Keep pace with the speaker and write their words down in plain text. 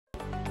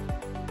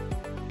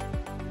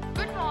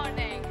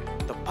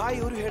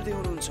तपाईहरु हेर्दै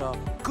हुनुहुन्छ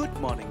good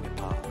morning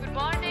Nepal. Good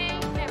morning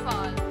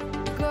Nepal.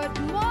 Good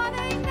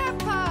morning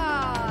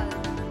Nepal.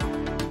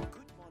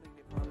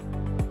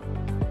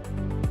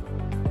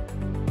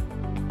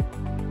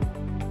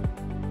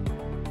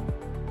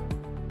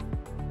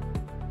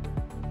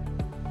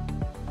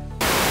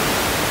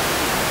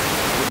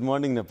 Good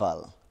morning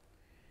Nepal.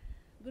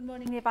 Good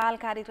morning Nepal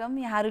कार्यक्रम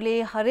यहाँहरूले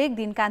हरेक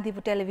दिन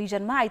कान्तिपुर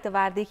टेलिभिजनमा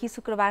आइतबारदेखि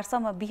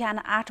शुक्रबारसम्म बिहान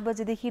 8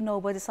 बजेदेखि 9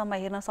 बजेसम्म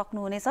हेर्न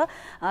सक्नुहुनेछ।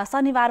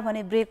 शनिबार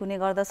भने ब्रेक हुने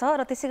गर्दछ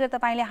र त्यसै गरी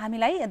तपाईँले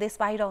हामीलाई देश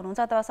बाहिर हुनुहुन्छ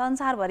अथवा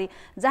संसारभरि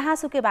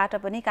जहाँसुकैबाट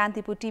पनि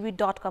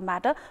kantipurtv.com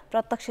बाट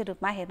प्रत्यक्ष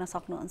रूपमा हेर्न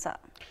सक्नुहुन्छ।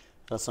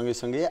 र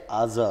सँगैसँगै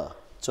आज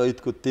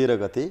चैतको 13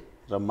 गते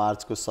र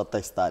मार्चको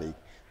 27 तारिक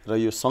र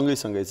यो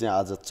सँगैसँगै चाहिँ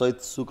आज चैत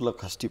शुक्ल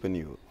षष्ठी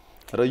पनि हो।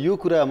 र यो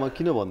कुरा म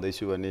किन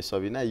भन्दैछु भने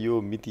सबिना,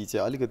 यो मिति चाहिँ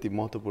अलिकति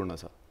महत्त्वपूर्ण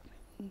छ।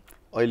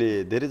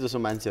 अहिले धेरै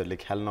जसो मान्छेहरूले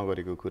ख्याल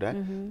नगरेको कुरा,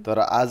 तर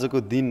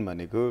आजको दिन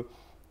भनेको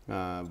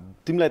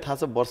तिमीलाई थाहा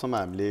छ वर्षमा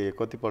हामीले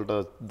कतिपल्ट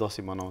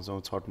दशैं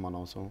मनाउँछौँ, छठ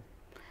मनाउँछौँ?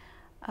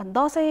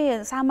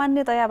 दशैं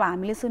सामान्यतया अब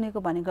हामीले सुनेको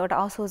भनेको एउटा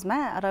असोजमा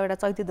र एउटा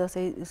चैती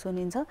दशैं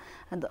सुनिन्छ।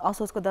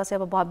 असोजको दशैं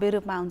अब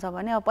भव्य रूपमा हुन्छ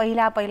भने अब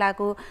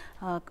पहिलाको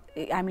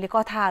हामीले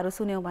कथाहरू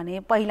सुन्यौँ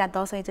भने पहिला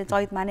दशैं चाहिँ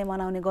चैतमा नै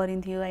मनाउने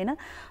गरिन्थ्यो हैन।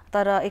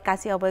 तर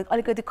एक्कासी अब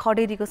अलिकति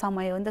खडेरीको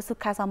समय हो नि त,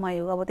 सुक्खा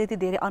समय हो, अब त्यति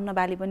धेरै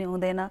अन्नबाली पनि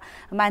हुँदैन,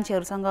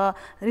 मान्छेहरूसँग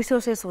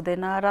रिसोर्सेस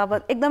हुँदैन र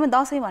अब एकदमै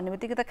दशैं भन्ने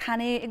बित्तिकै त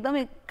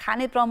एकदमै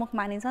खाने प्रमुख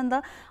मानिन्छ नि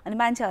त। अनि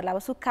मान्छेहरूलाई अब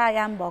सुक्खा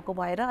याम भएको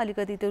भएर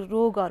अलिकति त्यो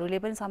रोगहरूले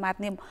पनि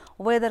समात्ने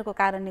वेदरको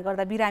कारणले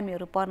गर्दा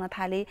बिरामीहरू पर्न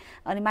थाले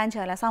अनि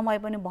मान्छेहरूलाई समय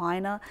पनि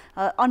भएन,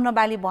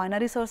 अन्नबाली भएन,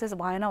 रिसोर्सेस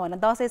भएन भनेर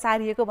दशैं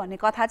सारिएको भन्ने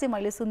कथा चाहिँ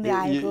मैले सुन्दै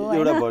आएको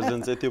एउटा भर्जन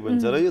चाहिँ त्यो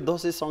भन्छ। र यो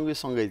दशैं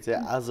सँगै चाहिँ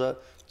आज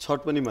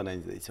छठ पनि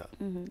मनाइँदैछ।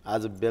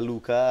 आज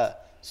बेलुका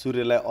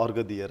सूर्यलाई अर्घ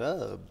दिएर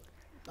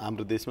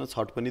हाम्रो देशमा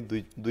छठ पनि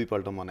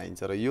दुईपल्ट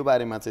मनाइन्छ। र यो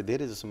बारेमा चाहिँ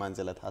धेरै जसो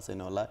मान्छेलाई थाहा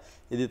छैन होला।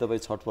 यदि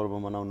तपाईँ छठ पर्व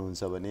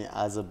मनाउनुहुन्छ भने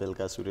आज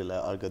बेलुका सूर्यलाई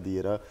अर्घ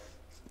दिएर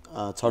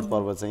छठ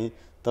पर्व चाहिँ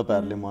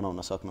तपाईँहरूले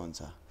मनाउन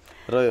सक्नुहुन्छ।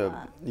 र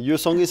यो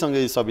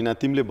सँगै सबिना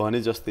तिमीले भने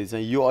जस्तै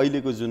चाहिँ यो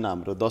अहिलेको जुन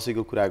हाम्रो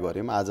दशैंको कुरा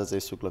गऱ्यौँ, आज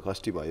चाहिँ शुक्ल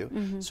षष्ठी भयो।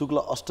 शुक्ल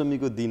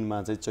अष्टमीको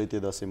दिनमा चाहिँ चैते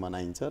दशैं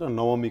मनाइन्छ र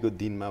नवमीको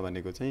दिनमा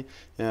भनेको चाहिँ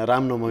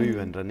रामनवमी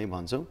भनेर नै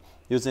भन्छौँ।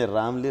 यो चाहिँ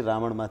रामले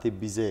रावणमाथि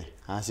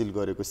विजय हासिल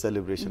गरेको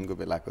सेलिब्रेसनको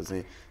बेलाको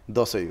चाहिँ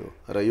दशैं हो।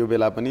 र यो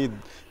बेला पनि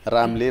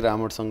रामले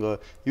रावणसँग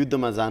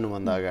युद्धमा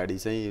जानुभन्दा अगाडि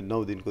चाहिँ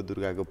 9 दिनको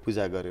दुर्गाको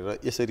पूजा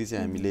गरेर यसरी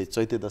चाहिँ हामीले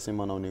चैते दशैं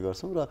मनाउने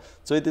गर्छौँ। र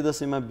चैते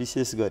दशैंमा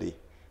विशेष गरी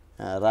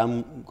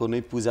रामको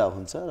नै पूजा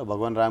हुन्छ र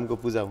भगवान रामको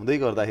पूजा हुँदै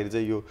गर्दाखेरि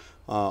चाहिँ यो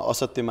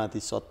असत्यमाथि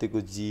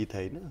सत्यको जित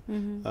हैन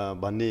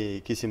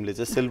भन्ने किसिमले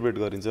चाहिँ सेलिब्रेट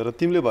गरिन्छ। र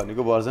तिमीले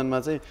भनेको भर्जनमा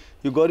चाहिँ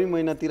यो गर्मी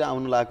महिनातिर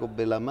आउनु लागेको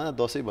बेलामा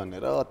दशैं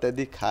भनेर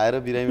अत्याधिक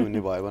खाएर बिरामी हुने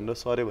भयो भनेर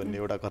सरे भन्ने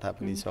एउटा कथा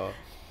पनि छ।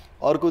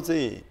 अर्को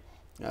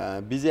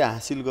चाहिँ विजय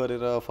हासिल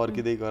गरेर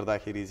फर्किँदै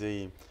गर्दाखेरि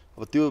चाहिँ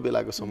अब त्यो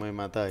बेलाको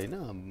समयमा त हैन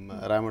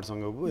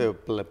रावणसँग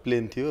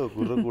प्लेन थियो,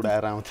 गुर्र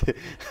उडाएर आउँथे,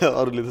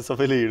 अरूले त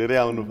सबैले हिँडेरै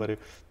आउनु पर्यो।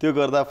 त्यो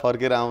गर्दा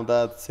फर्केर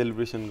आउँदा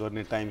सेलिब्रेसन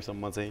गर्ने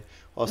टाइमसम्म चाहिँ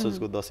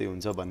असोजको दशैं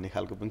हुन्छ भन्ने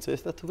खालको पनि छ।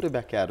 यस्ता थुप्रै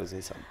व्याख्याहरू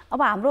चाहिँ छन्। अब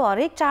हाम्रो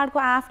हरेक चाडको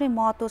आफ्नै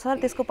महत्त्व छ,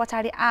 त्यसको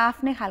पछाडि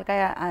आफ्नै खालका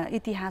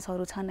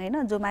इतिहासहरू छन् हैन,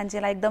 जो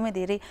मान्छेलाई एकदमै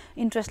धेरै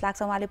इन्ट्रेस्ट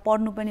लाग्छ, उहाँले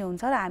पढ्नु पनि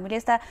हुन्छ। र हामीले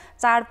यस्ता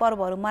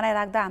चाडपर्वहरू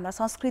मनाइराख्दा, हाम्रा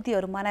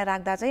संस्कृतिहरू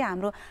मनाइराख्दा चाहिँ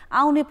हाम्रो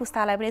आउने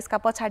पुस्तालाई पनि यसका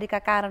पछाडिका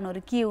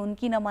कारणहरू के हुन्,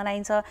 किन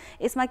मनाइन्छ,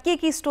 यसमा के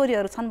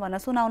स्टोरीहरू छन् भनेर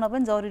सुनाउन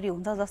पनि जरुरी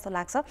हुन्छ जस्तो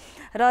लाग्छ।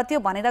 र त्यो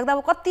भनिराख्दा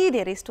अब कति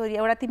धेरै स्टोरी,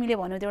 एउटा तिमीले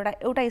भन्यौ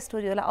एउटा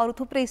स्टोरी होला, अरू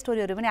थुप्रै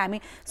स्टोरीहरू पनि हामी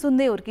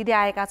सुन्दै हुर्किँदै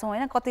आएका छौँ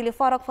हैन। कतिले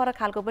फरक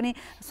खालको पनि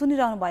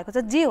सुनिरहनु भएको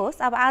छ। जे होस्,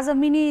 अब आज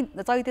मिनी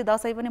चैते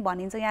दशैं पनि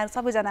भनिन्छ, यहाँ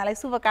सबैजनालाई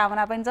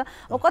शुभकामना पनि छ।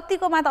 अब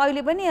कतिकोमा त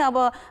अहिले पनि अब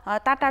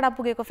टाढा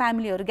पुगेको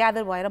फ्यामिलीहरू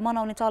ग्यादर भएर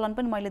मनाउने चलन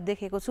पनि मैले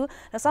देखेको छु।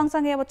 र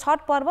सँगसँगै अब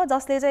छठ पर्व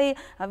जसले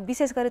चाहिँ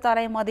विशेष गरी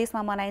तराई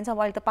मधेसमा मनाइन्छ,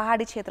 अहिले त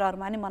पहाडी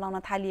क्षेत्रहरूमा नि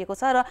मनाउन थालिएको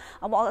छ। र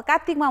अब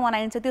कार्तिकमा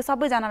मनाइन्छ, त्यो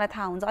सबैजनालाई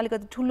थाहा हुन्छ,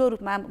 अलिकति ठुलो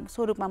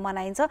स्वरूपमा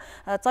मनाइन्छ।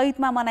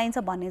 चैतमा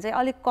मनाइन्छ भन्ने चाहिँ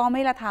अलिक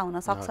कमैलाई थाहा हुन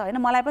सक्छ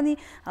हैन। मलाई पनि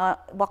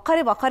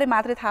भर्खरै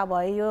मात्रै थाहा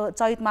भयो यो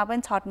चैतमा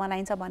पनि छठ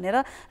मनाइन्छ भनेर।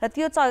 र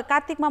त्यो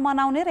कार्तिकमा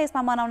मनाउने र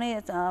यसमा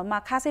मनाउनेमा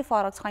खासै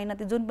फरक छैन।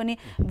 त्यो जुन पनि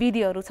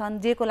विधिहरू छन्,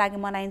 जेको लागि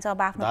मनाइन्छ,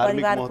 अब आफ्नो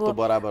परिवारको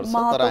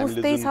महत्त्व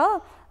उस्तै छ।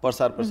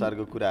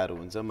 प्रसारको कुराहरू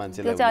हुन्छ,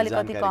 मान्छेलाई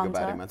जानकारीको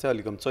बारेमा चाहिँ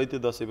अलिक कम। चैते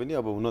दशैं पनि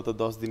अब हुन त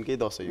 10 दिनकै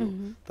दशैं हो,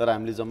 तर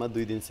हामीले जम्मा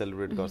 2 दिन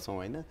सेलिब्रेट गर्छौँ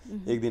हैन।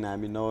 एक दिन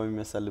हामी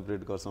नवमीमा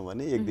सेलिब्रेट गर्छौँ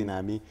भने एक दिन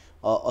हामी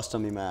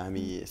अष्टमीमा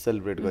हामी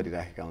सेलिब्रेट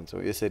गरिराखेका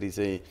हुन्छौँ। यसरी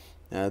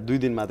चाहिँ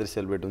 2 दिन मात्रै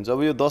सेलिब्रेट हुन्छ।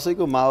 अब यो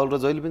दशैंको माहौल र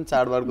जहिले पनि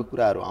चाडबाडको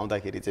कुराहरू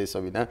आउँदाखेरि चाहिँ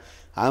सबिना,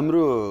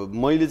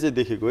 मैले चाहिँ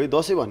देखेको है,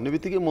 दशैं भन्ने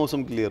बित्तिकै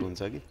मौसम क्लियर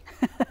हुन्छ कि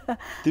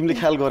तिमीले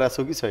ख्याल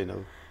गराछौ कि छैनौ?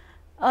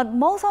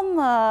 मौसम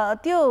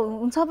त्यो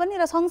हुन्छ पनि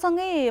र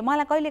सँगसँगै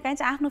मलाई कहिलेकाहीँ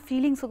चाहिँ आफ्नो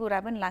फिलिङ्सको कुरा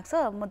पनि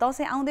लाग्छ। म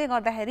दसैँ आउँदै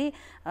गर्दाखेरि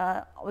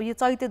यो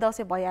चैते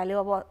दसैँ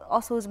भइहाल्यो, अब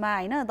असोजमा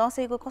होइन,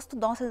 दसैँको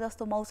कस्तो दसैँ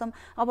जस्तो मौसम,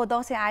 अब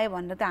दसैँ आयो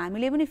भनेर त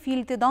हामीले पनि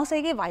फिल त्यो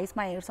दसैँकै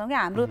भाइसमा हेर्छौँ क्या।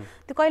 हाम्रो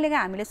त्यो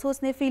कहिलेकाहीँ हामीले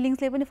सोच्ने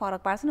फिलिङ्सले पनि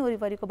फरक पार्छ नि,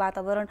 वरिपरिको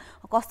वातावरण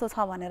कस्तो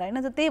छ भनेर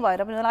होइन। त्यही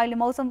भएर पनि अहिले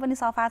मौसम पनि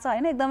सफा छ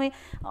होइन, एकदमै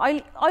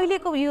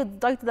अहिलेको यो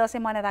चैते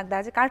दसैँ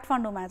मनाइराख्दा चाहिँ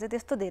काठमाडौँमा चाहिँ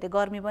त्यस्तो धेरै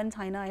गर्मी पनि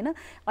छैन होइन,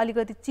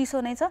 अलिकति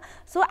चिसो नै छ।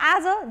 सो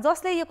आज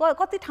जसले यो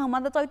कति ठाउँमा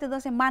त चैते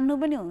दसैँ मान्नु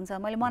पनि हुन्छ,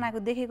 मैले मनाएको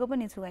देखेको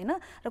पनि छु होइन,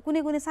 र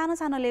कुनै कुनै सानो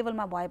सानो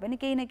लेभलमा भए पनि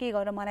केही न केही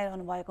गरेर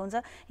मनाइरहनु भएको हुन्छ।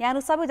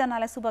 यहाँहरू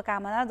सबैजनालाई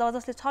शुभकामना।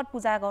 जसले छठ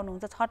पूजा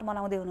गर्नुहुन्छ, छठ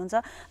मनाउँदै हुनुहुन्छ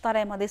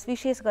तराई मधेस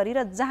विशेष गरी, र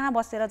जहाँ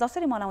बसेर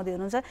जसरी मनाउँदै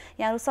हुनुहुन्छ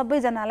यहाँहरू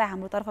सबैजनालाई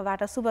हाम्रो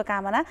तर्फबाट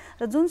शुभकामना।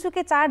 र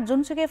जुनसुकै चाड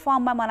जुनसुकै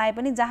फर्ममा मनाए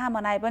पनि, जहाँ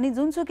मनाए पनि,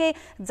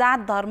 जुनसुकै जात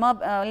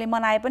धर्मले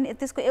मनाए पनि,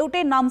 त्यसको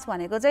एउटै नम्स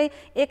भनेको चाहिँ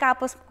एक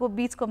आपसको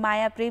बिचको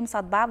माया प्रेम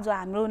सद्भाव, जो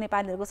हाम्रो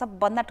नेपालीहरूको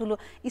सबभन्दा ठुलो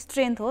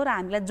स्ट्रेन्थ हो र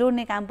हामीलाई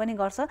जोड्ने काम पनि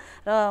गर्छ।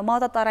 र म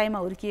त तराईमा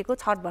हुर्किएको,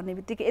 छठ भन्ने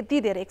बित्तिकै यति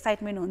धेरै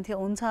एक्साइटमेन्ट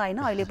हुन्छ होइन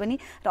अहिले पनि,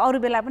 र अरू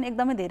बेला पनि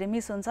एकदमै धेरै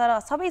मिस हुन्छ। र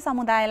सबै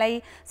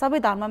समुदायलाई, सबै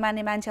धर्म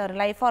मान्ने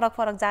मान्छेहरूलाई, फरक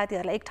फरक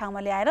जातिहरूलाई एक ठाउँमा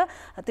ल्याएर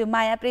त्यो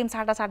माया प्रेम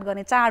साटासाट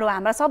गर्ने चाड हो।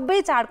 हाम्रा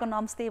सबै चाडको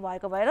नम्स त्यही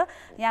भएको भएर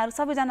यहाँहरू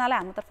सबैजनालाई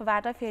हाम्रो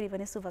तर्फबाट फेरि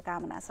पनि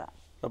शुभकामना छ।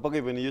 र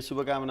पक्कै पनि यो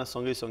शुभकामना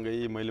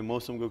सँगै मैले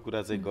मौसमको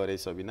कुरा चाहिँ गरेँ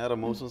सबिना, र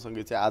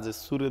मौसमसँगै चाहिँ आज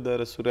सूर्योदय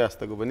र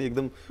सूर्यास्तको पनि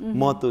एकदम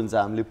महत्त्व हुन्छ।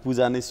 हामीले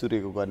पूजा नै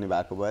सूर्यको गर्ने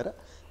भएको भएर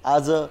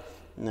आज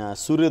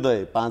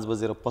सूर्योदय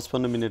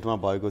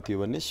 5:55 भएको थियो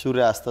भने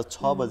सूर्यास्त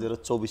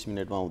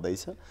 6:24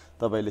 हुँदैछ।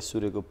 तपाईँले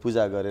सूर्यको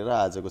पूजा गरेर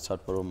आजको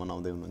छठ पर्व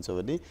मनाउँदै हुनुहुन्छ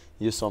भने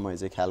यो समय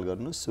चाहिँ ख्याल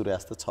गर्नुहोस्,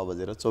 सूर्यास्त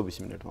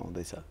 6:24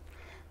 हुँदैछ।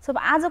 सो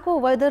आजको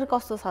वेदर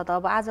कस्तो छ त?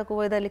 अब आजको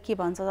वेदरले के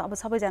भन्छ? अब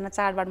सबैजना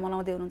चाडबाड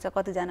मनाउँदै हुनुहुन्छ,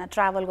 कतिजना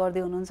ट्राभल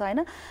गर्दै हुनुहुन्छ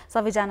होइन।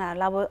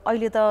 सबैजनाहरूलाई अब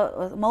अहिले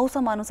त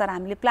मौसम अनुसार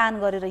हामीले प्लान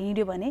गरेर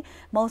हिँड्यो भने,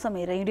 मौसम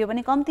हेरेर हिँड्यो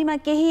भने कम्तीमा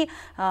केही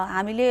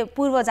हामीले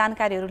पूर्व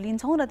जानकारीहरू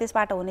लिन्छौँ र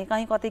त्यसबाट हुने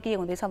कहीँ कतै के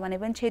हुँदैछ भने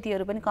पनि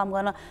क्षतिहरू पनि कम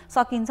गर्न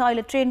सकिन्छ।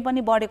 अहिले ट्रेन्ड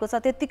पनि बढेको छ,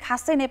 त्यति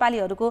खासै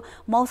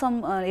नेपालीहरूको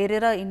मौसम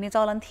हेरेर हिँड्ने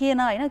चलन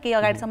थिएन होइन, केही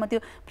अगाडिसम्म त्यो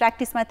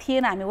प्र्याक्टिसमा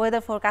थिएन। हामी वेदर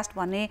फोरकास्ट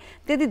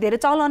भन्ने त्यति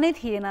धेरै चलनै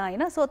थिएन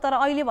होइन। सो तर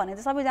अहिले भने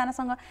चाहिँ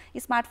सबैजनासँग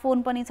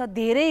स्मार्टफोन पनि छ,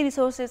 धेरै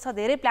रिसोर्सेस छ,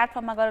 धेरै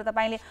प्लेटफर्ममा गएर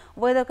तपाईँले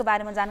वेदरको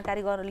बारेमा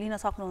जानकारी गरेर लिन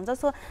सक्नुहुन्छ।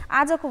 सो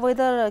आजको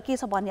वेदर के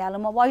छ भनिहालौँ।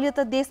 अब अहिले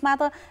त देशमा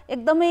त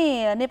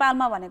एकदमै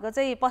नेपालमा भनेको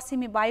चाहिँ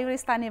पश्चिमी वायु र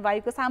स्थानीय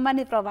वायुको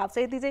सामान्य प्रभाव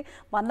छ, यति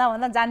चाहिँ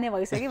भन्दा जान्ने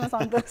भइसक्यो म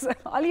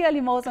सन्तोष।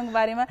 अलिअलि मौसमको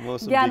बारेमा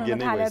ज्ञान हुन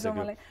थालेको छ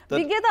मलाई,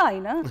 विज्ञ त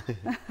होइन।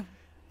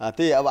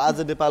 त्यही अब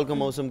आज नेपालको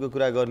मौसमको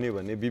कुरा गर्ने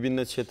भने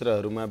विभिन्न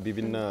क्षेत्रहरूमा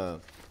विभिन्न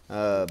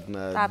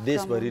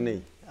देशभरि नै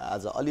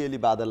आज अलिअलि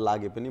बादल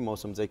लागे पनि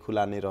मौसम चाहिँ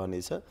खुला नै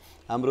रहनेछ।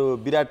 हाम्रो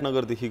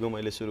विराटनगरदेखिको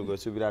मैले सुरु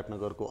गर्छु।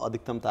 विराटनगरको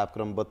अधिकतम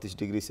तापक्रम 32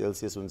 डिग्री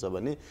सेल्सियस हुन्छ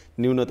भने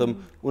न्यूनतम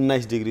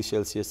 19 डिग्री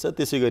सेल्सियस छ।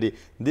 त्यसै गरी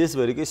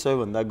देशभरिकै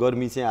सबैभन्दा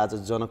गर्मी चाहिँ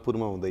आज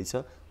जनकपुरमा हुँदैछ।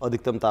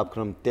 अधिकतम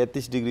तापक्रम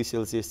 33 डिग्री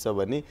सेल्सियस छ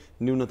भने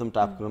न्यूनतम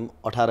तापक्रम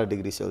 18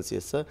 डिग्री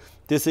सेल्सियस छ।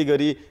 त्यसै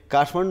गरी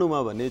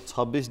काठमाडौँमा भने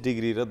 26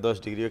 डिग्री र 10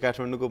 डिग्री।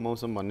 काठमाडौँको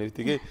मौसम भन्ने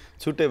बित्तिकै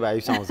छुट्टै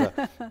भाइब्स आउँछ।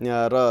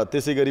 र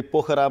त्यसै गरी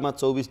पोखरामा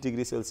 24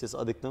 डिग्री सेल्सियस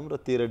अधिकतम र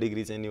 13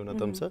 डिग्री चाहिँ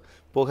न्यूनतम छ।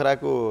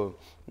 पोखराको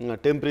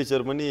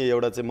टेम्परेचर पनि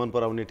एउटा चाहिँ मन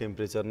पराउने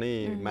टेम्परेचर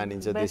नै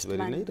मानिन्छ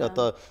देशभरि नै।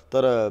 र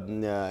तर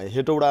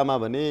हेटौडामा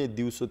भने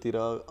दिउँसोतिर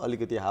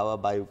अलिकति हावा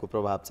वायुको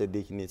प्रभाव चाहिँ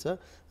देखिनेछ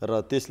र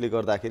त्यसले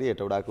गर्दाखेरि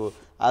हेटौडाको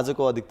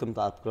आजको अधिकतम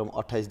तापक्रम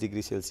 28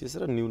 डिग्री सेल्सियस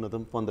र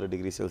न्यूनतम 15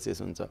 डिग्री सेल्सियस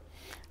हुन्छ।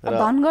 र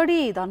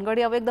धनगढी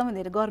अब एकदमै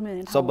धेरै गर्मी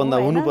हुने ठाउँ सबभन्दा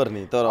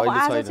हुनुपर्ने, तर अहिले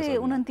आज चाहिँ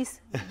 29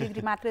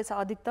 डिग्री मात्रै छ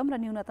अधिकतम र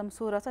न्यूनतम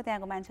 16 छ।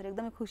 त्यहाँको मान्छेहरू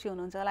एकदमै खुसी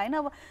हुनुहुन्छ होला होइन।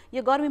 अब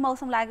यो गर्मी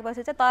मौसम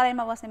लागेपछि चाहिँ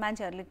तराईमा बस्ने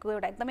मान्छेहरूको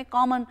एउटा एकदमै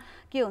कमन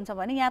के हुन्छ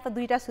भने यहाँ त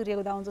दुईटा सूर्य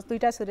उदाउँछ,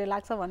 दुईटा सूर्य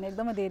लाग्छ भन्ने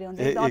एकदमै धेरै हुन्छ,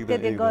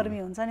 अत्यधिक गर्मी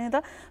हुन्छ नि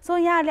त। सो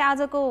यहाँले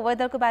आजको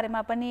वेदरको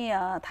बारेमा पनि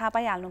थाहा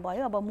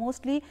पाइहाल्नुभयो। अब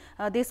मोस्टली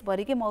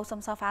देशभरिकै मौसम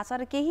सफा छ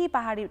र केही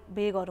पहाडी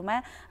भेगहरूमा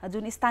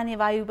जुन स्थानीय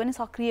वायु पनि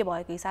सक्रिय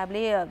भएको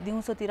हिसाबले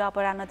दिउँसोतिर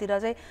अपराह्नतिर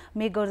चाहिँ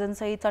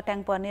मेघगर्जनसहित चट्याङ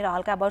पर्ने र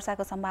हल्का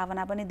वर्षाको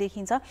सम्भावना पनि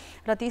देखिन्छ।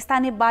 र त्यो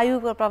स्थानीय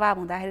वायुको प्रभाव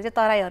हुँदाखेरि चाहिँ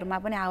तराईहरूमा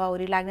पनि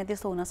हावाहुरी लाग्ने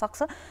त्यस्तो हुनसक्छ।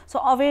 सो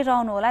अवेर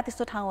रहनु होला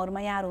त्यस्तो ठाउँहरूमा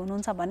यहाँहरू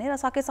हुनुहुन्छ भने। र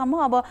सकेसम्म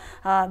अब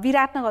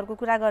विराटनगरको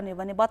कुरा गर्ने हो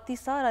भने 32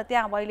 छ र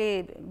त्यहाँ अहिले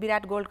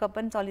विराट गोल्ड कप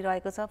पनि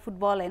चलिरहेको छ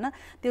फुटबल होइन।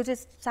 त्यो चाहिँ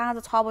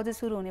साँझ 6 बजे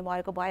सुरु हुने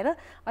भएको भएर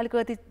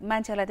अलिकति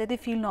मान्छेहरूलाई त्यति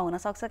फिल नहुन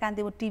सक्छ।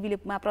 कान्तिपुर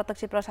टिभीमा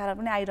प्रत्यक्ष प्रसारण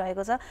पनि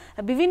आइरहेको छ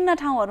र विभिन्न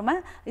ठाउँहरूमा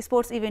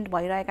स्पोर्ट्स इभेन्ट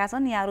भइरहेका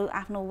छन्। यहाँहरू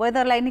आफ्नो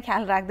वेदरलाई नै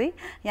ख्याल राख्दै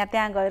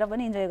त्यहाँ गएर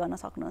पनि इन्जोय गर्न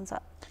सक्नुहुन्छ।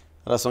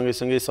 र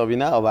सँगै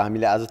सबिना अब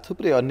हामीले आज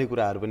थुप्रै अन्य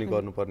कुराहरू पनि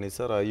गर्नुपर्ने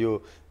छ र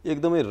यो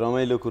एकदमै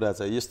रमाइलो कुरा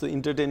छ। यस्तो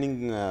इन्टरटेनिङ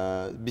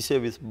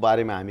विषय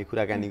बारेमा हामी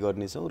कुराकानी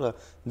गर्नेछौँ र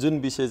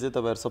जुन विषय चाहिँ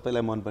तपाईँहरू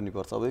सबैलाई मन पनि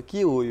पर्छ। अब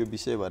के हो यो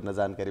विषय भनेर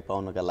जानकारी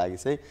पाउनका लागि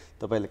चाहिँ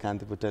तपाईँले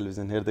कान्तिपुर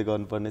टेलिभिजन हेर्दै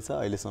गर्नुपर्नेछ।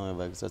 अहिले समय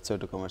भएको छ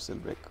छोटो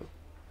कमर्सियल ब्रेकको।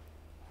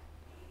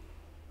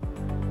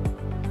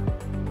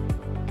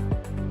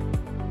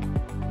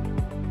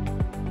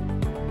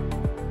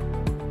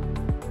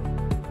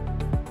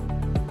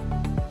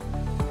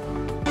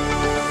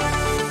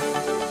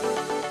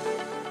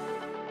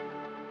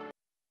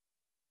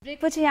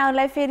 ब्रेकपछि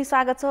यहाँहरूलाई फेरि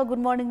स्वागत छ। गुड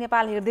मर्निङ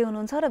नेपाल हेर्दै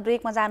हुनुहुन्छ र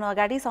ब्रेकमा जानु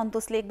अगाडि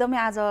सन्तोषले एकदमै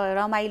आज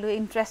रमाइलो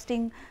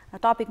इन्ट्रेस्टिङ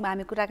टपिकमा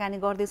हामी कुराकानी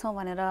गर्दैछौँ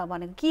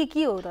भनेको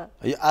के हो र?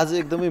 आज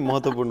एकदमै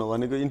महत्त्वपूर्ण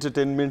भनेको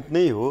इन्टरटेनमेन्ट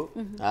नै हो।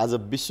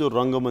 आज विश्व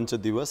रङ्गमञ्च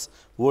दिवस,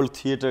 वर्ल्ड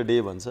थिएटर डे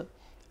भन्छ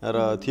र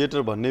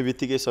थिएटर भन्ने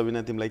बित्तिकै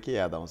सबिना तिमीलाई के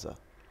याद आउँछ?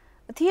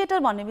 थिएटर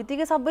भन्ने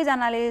बित्तिकै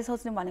सबैजनाले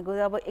सोच्ने भनेको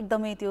अब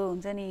एकदमै त्यो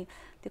हुन्छ नि,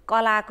 त्यो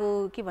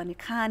कलाको के भन्ने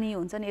खानी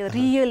हुन्छ नि,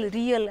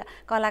 रियल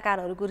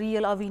कलाकारहरूको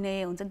रियल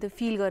अभिनय हुन्छ नि, त्यो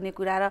फिल गर्ने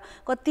कुरा। र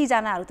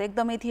कतिजनाहरू त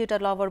एकदमै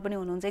थिएटर लभर पनि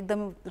हुनुहुन्छ,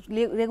 एकदमै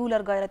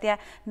रेगुलर गएर त्यहाँ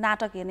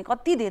नाटक हेर्ने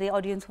कति धेरै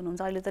अडियन्स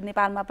हुनुहुन्छ। अहिले त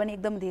नेपालमा पनि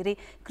एकदम धेरै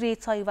क्रेज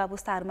छ, युवा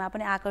पुस्ताहरूमा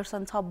पनि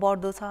आकर्षण छ,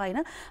 बढ्दो छ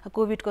होइन।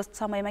 कोभिडको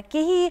समयमा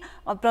केही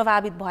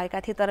प्रभावित भएका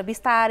थिए तर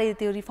बिस्तारै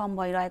त्यो रिफर्म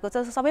भइरहेको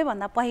छ।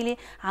 सबैभन्दा पहिले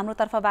हाम्रो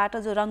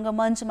तर्फबाट जो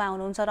रङ्गमञ्चमा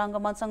हुनुहुन्छ,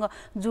 रङ्गमञ्चसँग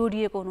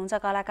जोडिएको हुनुहुन्छ,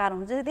 कलाकार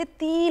हुनुहुन्छ,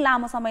 त्यति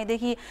लामो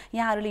समयदेखि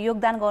यहाँहरूले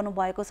योगदान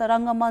गर्नुभएको छ।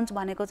 रङ्गमञ्च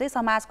भनेको चाहिँ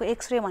समाजको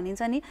एक्सरे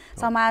भनिन्छ नि,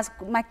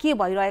 समाजमा के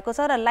भइरहेको छ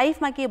र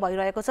लाइफमा के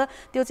भइरहेको छ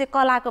त्यो चाहिँ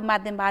कलाको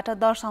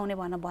माध्यमबाट दर्शाउने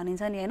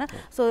भनिन्छ नि होइन।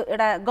 सो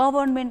एउटा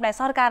गभर्मेन्टलाई,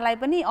 सरकारलाई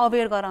पनि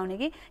अवेर गराउने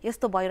कि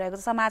यस्तो भइरहेको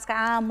छ, समाजका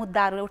आम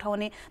मुद्दाहरू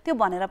उठाउने, त्यो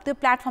भनेर त्यो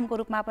प्लेटफर्मको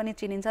रूपमा पनि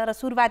चिनिन्छ। र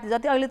सुरुवाती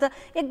जति अहिले त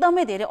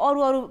एकदमै धेरै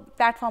अरू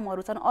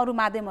प्लेटफर्महरू छन्, अरू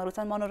माध्यमहरू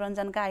छन्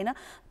मनोरञ्जनका होइन,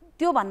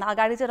 त्योभन्दा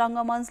अगाडि चाहिँ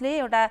रङ्गमञ्चले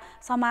एउटा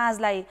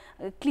समाजलाई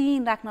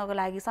क्लिन राख्नको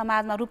लागि,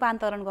 समाजमा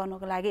रूपान्तरण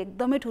गर्नको लागि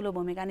एकदमै ठुलो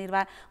भूमिका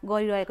निर्वाह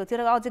गरिरहेको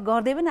थियो र अझै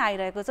गर्दै पनि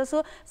आइरहेको छ।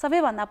 सो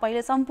सबैभन्दा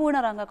पहिले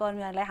सम्पूर्ण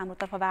रङ्गकर्मीहरूलाई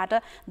हाम्रो तर्फबाट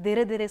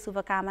धेरै धेरै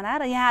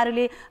शुभकामना र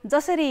यहाँहरूले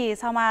जसरी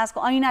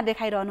समाजको ऐना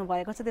देखाइरहनु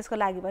भएको छ त्यसको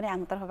लागि पनि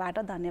हाम्रो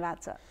तर्फबाट धन्यवाद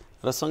छ।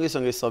 र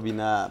सँगैसँगै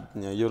सबिना,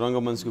 यो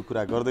रङ्गमञ्चको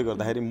कुरा गर्दै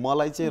गर्दाखेरि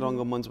मलाई चाहिँ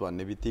रङ्गमञ्च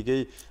भन्ने बित्तिकै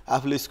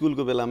आफूले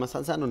स्कुलको बेलामा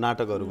सानो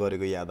नाटकहरू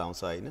गरेको याद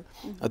आउँछ होइन।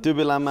 त्यो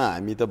बेलामा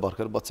हामी त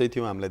भर्खर बच्चै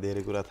थियौँ, हामीलाई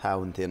धेरै कुरा थाहा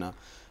हुन्थेन।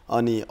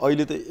 अनि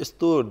अहिले त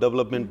यस्तो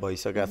डेभलपमेन्ट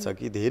भइसकेको छ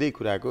कि धेरै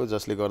कुराको,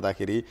 जसले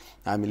गर्दाखेरि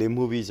हामीले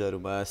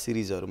मुभिजहरूमा,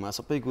 सिरिजहरूमा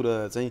सबै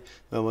कुरा चाहिँ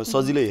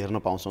सजिलै हेर्न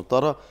पाउँछौँ।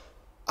 तर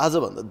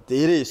आजभन्दा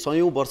धेरै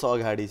 100औं वर्ष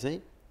अगाडि चाहिँ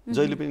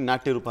जहिले पनि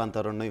नाट्य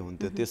रूपान्तरण नै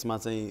हुन्थ्यो। त्यसमा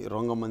चाहिँ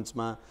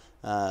रङ्गमञ्चमा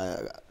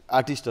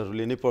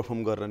आर्टिस्टहरूले नै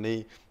पर्फर्म गरेर नै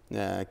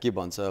के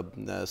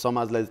भन्छ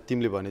समाजलाई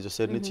तिमीले भने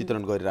जसरी नै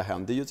चित्रण गरिरहेको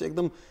हुन्थ्यो। यो चाहिँ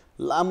एकदम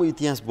लामो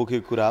इतिहास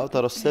बोकेको कुरा हो।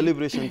 तर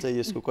सेलिब्रेसन चाहिँ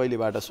यसको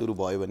कहिलेबाट सुरु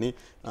भयो भने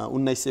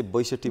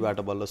 1962बाट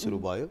बल्ल सुरु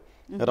भयो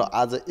र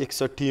आज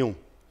 61औं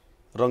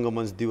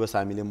रङ्गमञ्च दिवस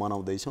हामीले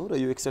मनाउँदैछौँ। र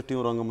यो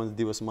 61औं रङ्गमञ्च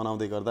दिवस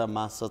मनाउँदै गर्दा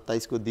मार्च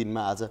 27 को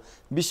दिनमा आज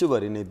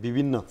विश्वभरि नै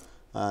विभिन्न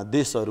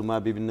देशहरूमा,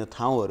 विभिन्न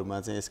ठाउँहरूमा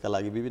चाहिँ यसका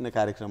लागि विभिन्न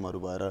कार्यक्रमहरू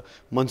भएर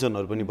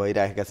मञ्चनहरू पनि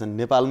भइरहेका छन्।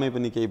 नेपालमै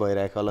पनि केही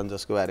भइरहेका होलान्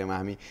जसको बारेमा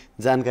हामी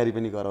जानकारी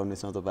पनि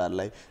गराउनेछौँ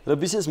तपाईँहरूलाई। र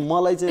विशेष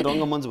मलाई चाहिँ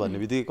रङ्गमञ्च भन्ने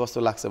बित्तिकै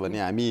कस्तो लाग्छ भने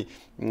हामी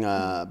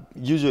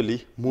युजुअली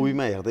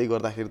मुभीमा हेर्दै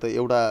गर्दाखेरि त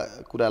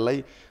एउटा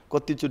कुरालाई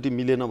कतिचोटि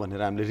मिलेन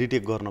भनेर हामीले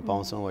रिटेक गर्न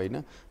पाउँछौँ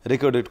होइन,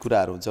 रेकर्डेड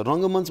कुराहरू हुन्छ।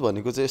 रङ्गमञ्च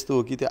भनेको चाहिँ यस्तो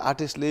हो कि त्यो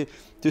आर्टिस्टले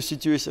त्यो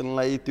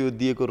सिचुएसनलाई, त्यो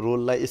दिएको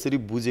रोललाई यसरी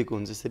बुझेको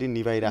हुन्छ, यसरी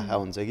निभाइरहेको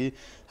हुन्छ कि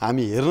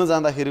हामी हेर्न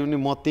जाँदाखेरि पनि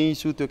म त्यहीँ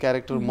छु, त्यो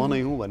क्यारेक्टर म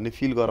नै हुँ भन्ने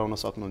फिल गराउन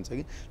सक्नुहुन्छ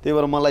कि। त्यही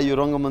भएर मलाई यो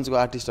रङ्गमञ्चको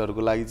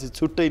आर्टिस्टहरूको लागि चाहिँ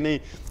छुट्टै नै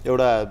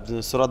एउटा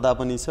श्रद्धा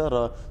पनि छ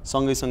र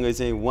सँगैसँगै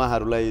चाहिँ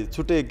उहाँहरूलाई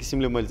छुट्टै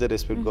किसिमले मैले चाहिँ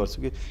रेस्पेक्ट गर्छु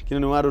कि,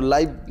 किनभने उहाँहरू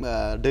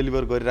लाइभ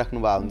डेलिभर गरिराख्नु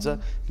भएको हुन्छ,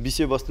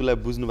 विषयवस्तुलाई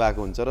बुझ्नु भएको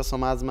हुन्छ र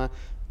समाजमा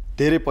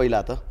धेरै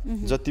पहिला त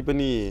जति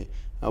पनि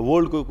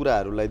वर्ल्डको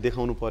कुराहरूलाई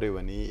देखाउनु पर्यो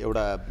भने,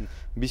 एउटा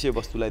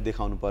विषयवस्तुलाई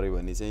देखाउनु पर्यो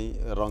भने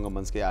चाहिँ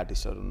रङ्गमञ्चकै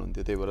आर्टिस्टहरू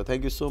हुनुहुन्थ्यो। त्यही भएर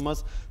थ्याङ्क यू सो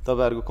मच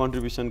तपाईँहरूको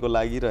कन्ट्रिब्युसनको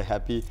लागि र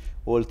ह्याप्पी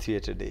वर्ल्ड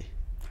थिएटर डे।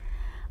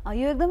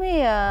 यो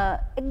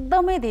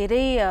एकदमै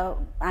धेरै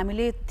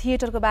हामीले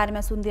थिएटरको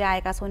बारेमा सुन्दै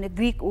आएका छौँ।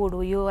 ग्रिक वर्ड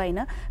हो यो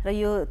होइन, र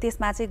यो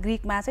त्यसमा चाहिँ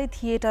ग्रिकमा चाहिँ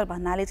थिएटर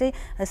भन्नाले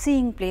चाहिँ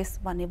सिइङ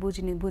प्लेस भन्ने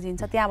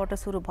बुझिन्छ, त्यहाँबाट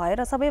सुरु भयो।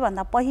 र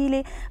सबैभन्दा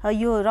पहिले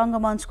यो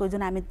रङ्गमञ्चको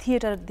जुन हामी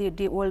theatre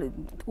day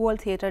world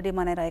theatre day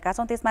मनाइरहेका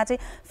छौँ त्यसमा चाहिँ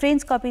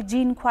फ्रेन्च कपी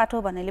जिन ख्वाटो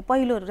भन्नेले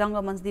पहिलो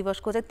रङ्गमञ्च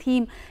दिवसको चाहिँ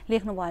थिम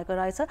लेख्नु भएको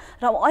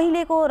रहेछ। र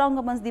अहिलेको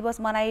रङ्गमञ्च दिवस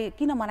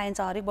किन मनाइन्छ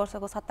हरेक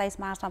वर्षको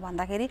 27 मार्चमा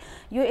भन्दाखेरि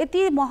यो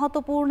यति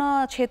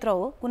महत्त्वपूर्ण क्षेत्र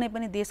हो कुनै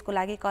पनि देशको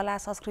लागि, कला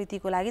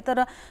संस्कृतिको लागि।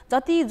 तर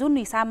जुन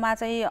हिसाबमा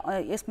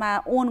चाहिँ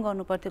यसमा ओन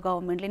गर्नु पर्थ्यो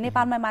गभर्मेन्टले,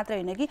 नेपालमा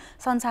मात्रै होइन कि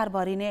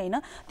संसारभरि नै होइन,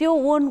 त्यो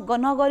ओन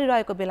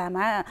नगरिरहेको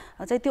बेलामा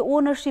चाहिँ त्यो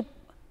ओनरसिप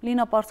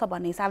लिनुपर्छ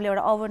भन्ने हिसाबले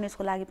एउटा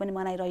अवेरनेसको लागि पनि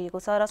मनाइरहेको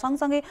छ। र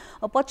सँगसँगै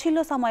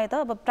पछिल्लो समय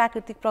त अब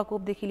प्राकृतिक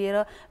प्रकोपदेखि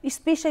लिएर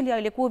स्पेसली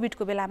अहिले कोभिडको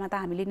बेलामा त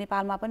हामीले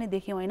नेपालमा पनि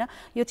देख्यौँ होइन,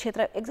 यो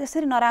क्षेत्र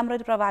यसरी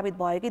नराम्ररी प्रभावित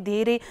भयो कि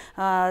धेरै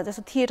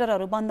जस्तो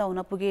थिएटरहरू बन्द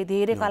हुन पुगे,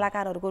 धेरै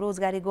कलाकारहरूको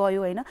रोजगारी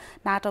गयो होइन,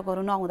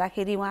 नाटकहरू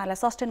नहुँदाखेरि उहाँहरूलाई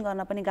सस्टेन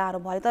गर्न पनि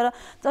गाह्रो भयो। तर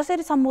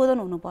जसरी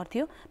सम्बोधन हुनु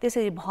पर्थ्यो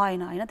त्यसरी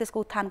भएन होइन, त्यसको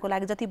उत्थानको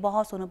लागि जति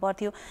बहस हुनु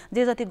पर्थ्यो,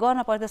 जति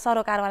गर्न पर्थ्यो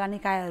सरकारवाला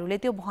निकायहरूले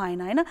त्यो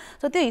भएन होइन।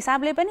 सो त्यो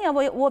हिसाबले पनि अब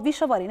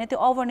विश्वभरि नै त्यो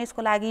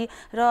अवेरनेसको लागि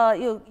र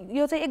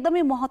यो चाहिँ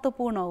एकदमै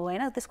महत्त्वपूर्ण हो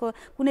होइन। त्यसको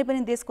कुनै पनि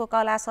देशको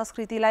कला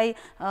संस्कृतिलाई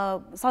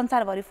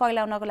संसारभरि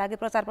फैलाउनको लागि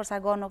प्रचार प्रसार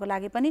गर्नको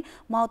लागि पनि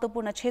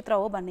महत्त्वपूर्ण क्षेत्र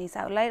हो भन्ने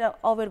हिसाबलाई र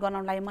अवेर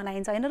गराउनलाई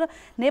मनाइन्छ होइन। र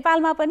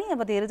नेपालमा पनि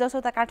अब धेरै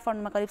जसो त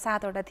काठमाडौँमा करिब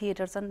 7वटा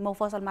थिएटर छन्,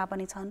 मफसलमा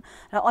पनि छन्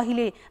र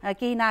अहिले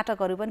केही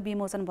नाटकहरू पनि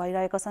विमोचन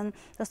भइरहेको छन्।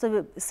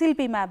 जस्तो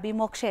शिल्पीमा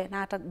विमोक्ष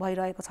नाटक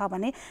भइरहेको छ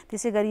भने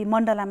त्यसै गरी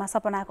मण्डलामा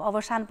सपनाको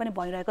अवसान पनि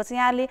भइरहेको छ।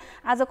 यहाँले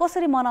आज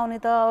कसरी मनाउने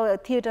त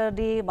थिएटर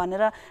डे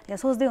भनेर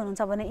सोच्दै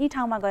हुनुहुन्छ भने यी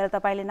ठाउँमा गएर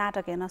तपाईँले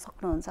नाटक हेर्न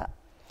सक्नुहुन्छ।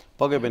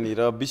 पक्कै पनि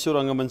र विश्व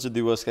रङ्गमञ्च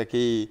दिवसका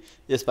केही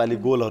यसपालि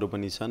गोलहरू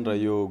पनि छन् र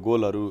यो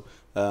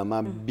गोलहरूमा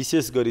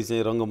विशेष गरी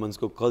चाहिँ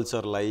रङ्गमञ्चको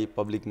कल्चरलाई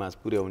पब्लिकमा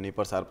पुर्याउने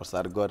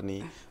प्रसार गर्ने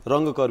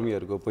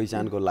रङ्गकर्मीहरूको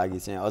पहिचानको लागि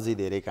चाहिँ अझै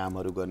धेरै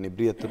कामहरू गर्ने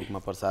बृहत् रूपमा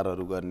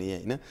प्रसारहरू गर्ने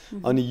होइन।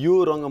 अनि यो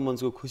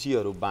रङ्गमञ्चको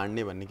खुसीहरू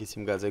बाँड्ने भन्ने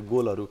किसिमका चाहिँ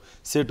गोलहरू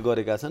सेट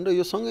गरेका छन् र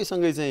यो सँगै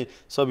चाहिँ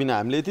सबिना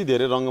हामीले यति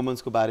धेरै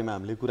रङ्गमञ्चको बारेमा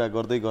हामीले कुरा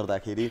गर्दै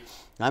गर्दाखेरि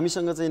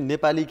हामीसँग चाहिँ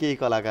नेपाली केही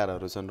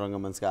कलाकारहरू छन्,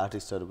 रङ्गमञ्चका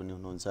आर्टिस्टहरू पनि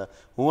हुनुहुन्छ,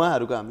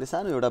 उहाँहरूको हामीले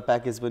सानो एउटा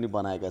प्याकेज पनि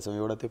बनाएका छौँ।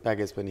 एउटा त्यो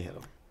प्याकेज पनि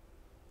हेरौँ।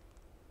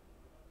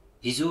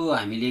 हिजो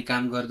हामीले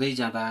काम गर्दै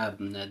जाँदा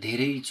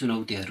धेरै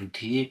चुनौतीहरू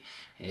थिए।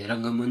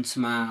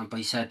 रङ्गमञ्चमा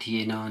पैसा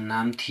थिएन,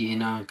 नाम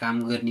थिएन,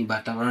 काम गर्ने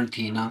वातावरण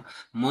थिएन,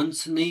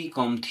 मञ्च नै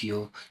कम थियो।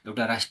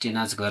 एउटा राष्ट्रिय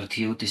नाच घर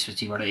थियो,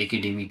 त्यसपछिबाट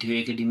एकाडेमी थियो।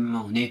 एकाडेमीमा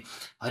हुने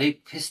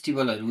हरेक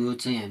फेस्टिभलहरू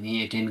चाहिँ हामी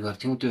एटेन्ड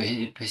गर्थ्यौँ। त्यो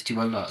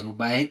फेस्टिभलहरू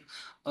बाहेक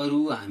अरू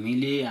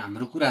हामीले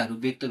हाम्रो कुराहरू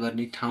व्यक्त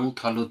गर्ने ठाउँ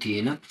थलो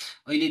थिएन।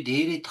 अहिले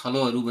धेरै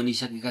थलोहरू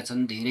बनिसकेका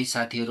छन्, धेरै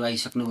साथीहरू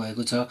आइसक्नु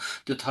भएको छ।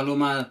 त्यो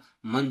थलोमा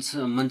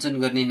मञ्चन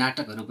गर्ने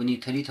नाटकहरू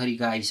पनि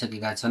थरीका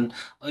आइसकेका छन्।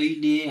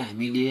 अहिले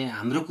हामीले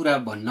हाम्रो कुरा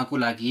भन्नको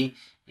लागि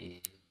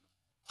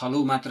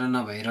थलो मात्र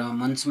नभएर,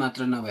 मञ्च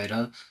मात्र नभएर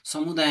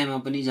समुदायमा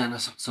पनि जान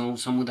सक्छौँ,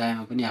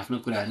 समुदायमा पनि आफ्नो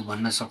कुराहरू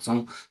भन्न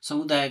सक्छौँ,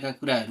 समुदायका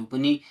कुराहरू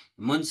पनि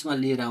मञ्चमा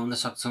लिएर आउन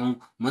सक्छौँ,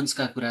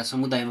 मञ्चका कुरा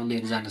समुदायमा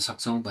लिएर जान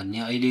सक्छौँ भन्ने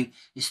अहिले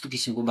यस्तो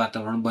किसिमको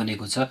वातावरण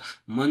बनेको छ।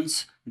 मञ्च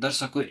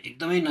दर्शकको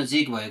एकदमै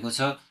नजिक भएको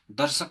छ,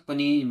 दर्शक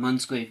पनि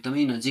मञ्चको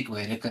एकदमै नजिक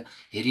भएर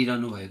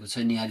हेरिरहनु भएको छ,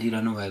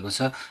 निहालिरहनु भएको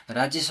छ।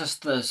 राज्य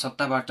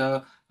सत्ताबाट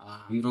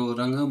हाम्रो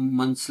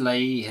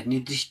रङ्गमञ्चलाई हेर्ने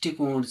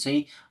दृष्टिकोण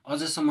चाहिँ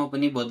अझसम्म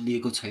पनि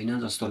बदलिएको छैन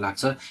जस्तो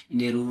लाग्छ।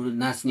 यिनीहरू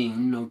नाच्ने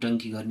हुन्,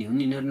 नौटङ्की गर्ने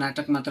हुन्, यिनीहरू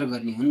नाटक मात्र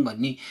गर्ने हुन्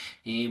भन्ने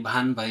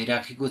भान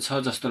भइराखेको छ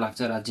जस्तो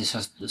लाग्छ राज्य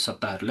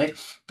सत्ताहरूलाई।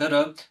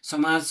 तर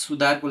समाज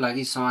सुधारको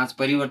लागि, समाज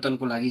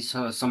परिवर्तनको लागि,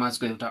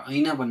 समाजको एउटा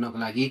ऐना बन्नको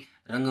लागि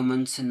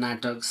रङ्गमञ्च,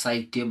 नाटक,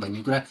 साहित्य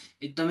भन्ने कुरा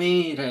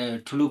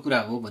एकदमै ठुलो कुरा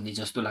हो भन्ने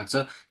जस्तो लाग्छ।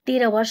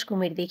 13 वर्षको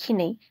उमेरदेखि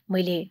नै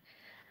मैले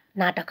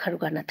नाटकहरू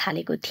गर्न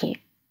थालेको थिएँ।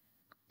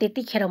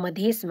 त्यतिखेर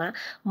मधेसमा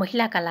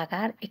महिला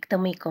कलाकार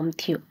एकदमै कम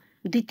थियो,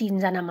 2-3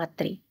 जना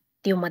मात्रै।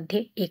 त्यो मध्ये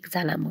 1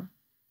 जना म,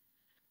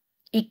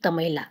 एक त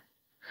महिला।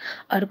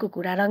 अर्को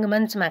कुरा,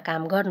 रङ्गमञ्चमा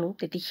काम गर्नु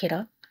त्यतिखेर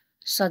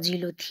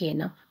सजिलो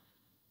थिएन।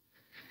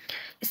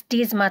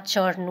 स्टेजमा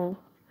चढ्नु,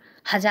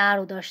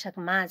 हजारौं दर्शक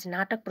माझ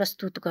नाटक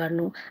प्रस्तुत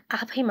गर्नु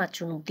आफैमा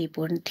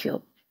चुनौतीपूर्ण थियो,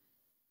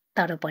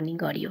 तर पनि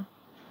गरियो।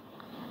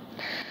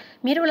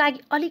 मेरो लागि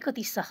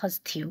अलिकति सहज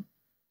थियो,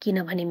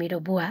 किनभने मेरो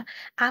बुवा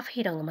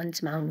आफै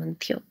रङ्गमञ्चमा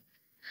हुनुहुन्थ्यो।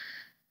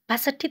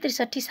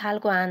 62-63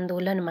 सालको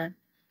आन्दोलनमा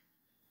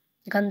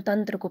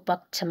गणतन्त्रको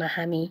पक्षमा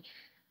हामी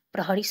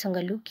प्रहरीसँग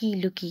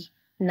लुकी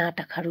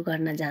नाटकहरू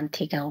गर्न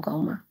जान्थे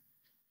गाउँमा।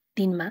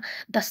 दिनमा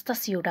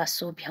 10-10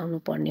 सो भ्याउनु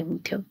पर्ने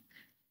हुन्थ्यो।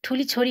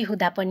 ठुली छोरी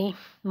हुँदा पनि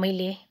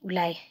मैले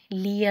उसलाई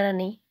लिएर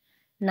नै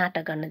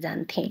नाटक गर्न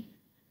जान्थेँ।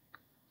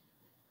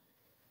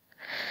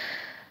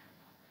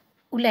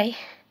 उसलाई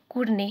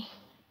कुर्ने,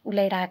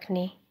 उसलाई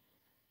राख्ने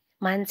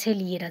मान्छे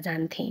लिएर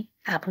जान्थेँ।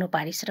 आफ्नो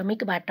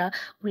पारिश्रमिकबाट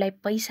उसलाई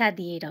पैसा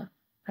दिएर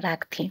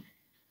राख्थेँ।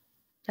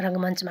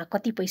 रङ्गमञ्चमा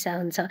कति पैसा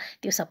हुन्छ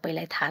त्यो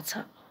सबैलाई थाहा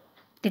छ।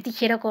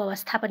 त्यतिखेरको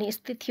अवस्था पनि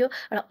यस्तै थियो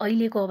र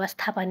अहिलेको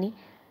अवस्था पनि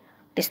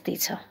त्यस्तै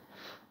छ।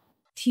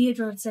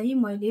 थिएटर चाहिँ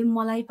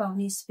मलाई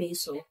पाउने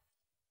स्पेस हो।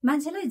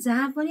 मान्छेलाई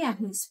जहाँ पनि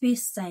आफ्नो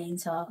स्पेस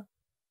चाहिन्छ।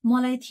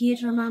 मलाई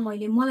थिएटरमा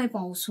मलाई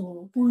पाउँछु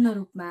पूर्ण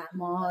रूपमा।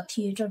 म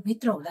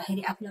थिएटरभित्र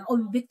हुँदाखेरि आफूलाई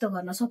अभिव्यक्त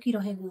गर्न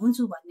सकिरहेको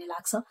हुन्छु भन्ने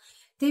लाग्छ।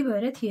 त्यही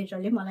भएर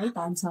थिएटरले मलाई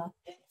तान्छ।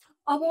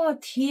 अब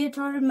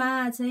थिएटरमा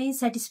चाहिँ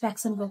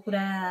सेटिस्फ्याक्सनको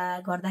कुरा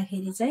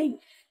गर्दाखेरि चाहिँ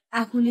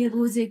आफूले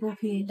रोजेको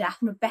फिल्ड,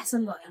 आफ्नो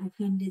प्यासन भएको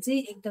फिल्डले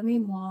चाहिँ एकदमै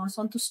म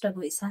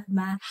सन्तुष्टको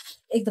हिसाबमा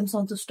एकदम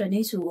सन्तुष्ट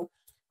नै छु।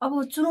 अब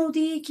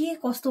चुनौती के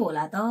कस्तो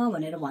होला त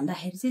भनेर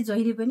भन्दाखेरि चाहिँ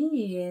जहिले पनि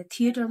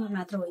थिएटरमा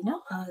मात्र होइन,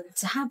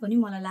 जहाँ पनि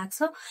मलाई लाग्छ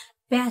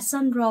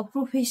प्यासन र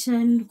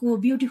प्रोफेसनको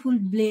ब्युटिफुल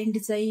ब्लेन्ड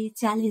चाहिँ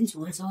च्यालेन्ज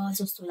हुन्छ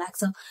जस्तो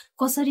लाग्छ।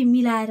 कसरी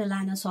मिलाएर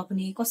लान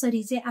सक्ने,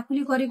 कसरी चाहिँ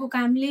आफूले गरेको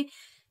कामले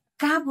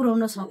कहाँ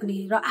पुर्याउन सक्ने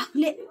र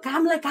आफूले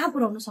कामलाई कहाँ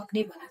पुर्याउन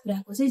सक्ने भन्ने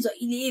कुराको चाहिँ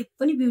जहिले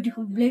पनि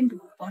ब्युटिफुल ब्लेन्ड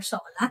हुनुपर्छ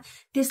होला।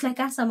 त्यसलाई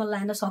कहाँसम्म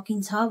लान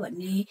सकिन्छ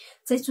भन्ने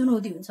चाहिँ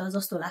चुनौती हुन्छ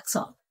जस्तो लाग्छ।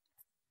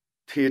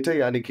 थिएटर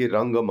यानी कि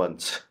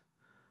रङ्गमञ्च,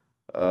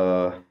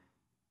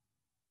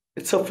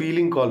 it's a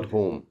feeling called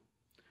home.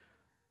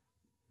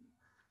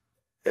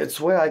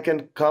 It's where I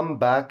can come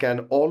back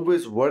and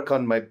always work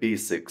on my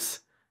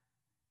basics.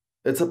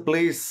 It's a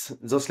place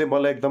जसले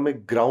मलाई एकदमै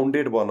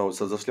ग्राउन्डेड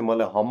बनाउँछ, जसले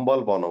मलाई हम्बल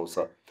बनाउँछ,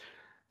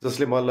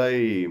 जसले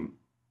मलाई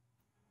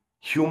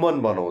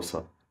ह्युमन बनाउँछ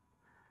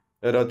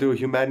र त्यो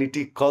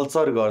ह्युम्यानिटी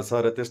कल्चर गर्छ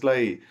र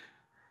त्यसलाई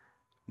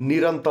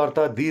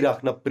निरन्तरता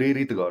दिइराख्न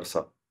प्रेरित गर्छ।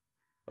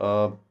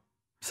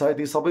 सायद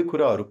यी सबै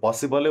कुराहरू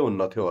पोसिबलै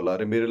हुन्नथ्यो होला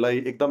र मेरो लागि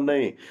एकदम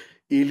नै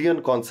एलियन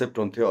कन्सेप्ट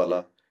हुन्थ्यो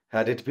होला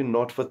had it been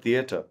not for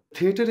theatre.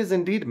 Theatre is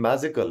indeed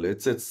magical.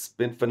 It's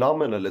been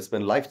phenomenal. It's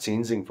been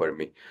life-changing for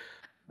me.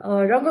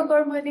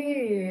 रङ्गकर्मले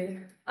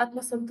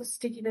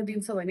आत्मसन्तुष्टि किन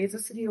दिन्छ भने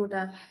जसरी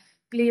एउटा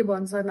प्ले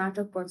भन्छ,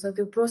 नाटक भन्छ,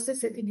 त्यो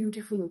प्रोसेस यति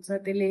ब्युटिफुल हुन्छ,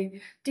 त्यसले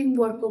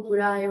टिमवर्कको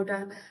कुरा, एउटा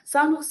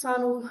सानो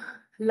सानो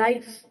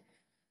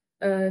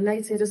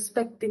लाइफलाई चाहिँ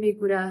रेस्पेक्ट दिने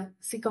कुरा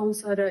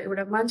सिकाउँछ र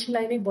एउटा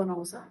मान्छेलाई नै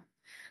बनाउँछ।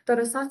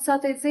 तर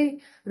साथसाथै चाहिँ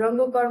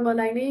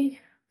रङ्गकर्मलाई नै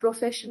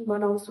प्रोफेसन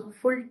बनाउँछु,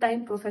 फुल टाइम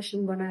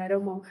प्रोफेसन बनाएर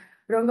म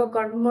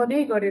रङ्गकर्म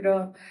नै गरेर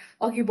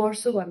अघि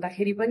बढ्छु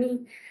भन्दाखेरि पनि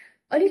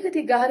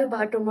अलिकति गाह्रो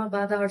बाटोमा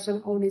बाधा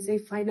अर्चन आउने चाहिँ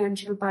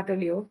फाइनेन्सियल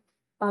पाटोले हो।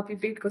 पापी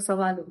पेटको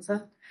सवाल हुन्छ,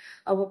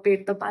 अब पेट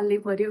त पाल्नै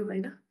पर्यो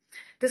होइन।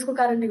 त्यसको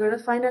कारणले गर्दा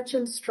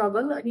फाइनेन्सियल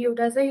स्ट्रगल अनि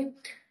एउटा चाहिँ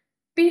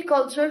पे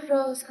कल्चर र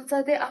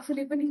साथसाथै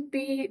आफूले पनि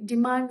पे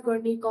डिमान्ड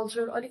गर्ने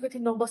कल्चर अलिकति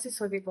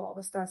नबसिसकेको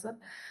अवस्था छ।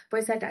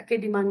 पैसा ढाक्कै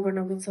डिमान्ड गर्न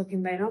पनि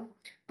सकिँदैन।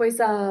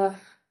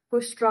 पैसाको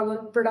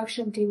स्ट्रगल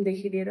प्रोडक्सन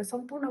टिमदेखि लिएर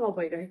सम्पूर्णमा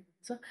भइरहेको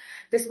छ।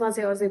 त्यसमा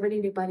चाहिँ अझै पनि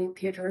नेपाली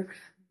थिएटर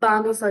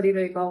पानी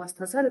सरिरहेको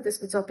अवस्था छ र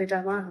त्यसको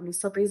चपेटामा हामी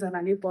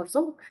सबैजनाले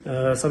पर्छौँ।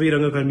 सबै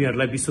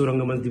रङ्गकर्मीहरूलाई विश्व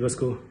रङ्गमञ्च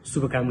दिवसको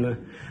शुभकामना।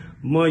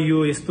 म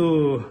यो यस्तो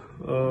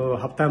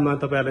हप्तामा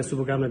तपाईँहरूलाई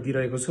शुभकामना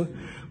दिइरहेको छु।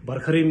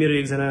 भर्खरै मेरो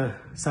एकजना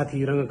साथी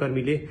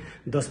रङ्गकर्मीले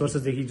 10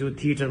 वर्षदेखि जो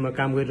थिएटरमा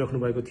काम गरिराख्नु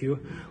भएको थियो,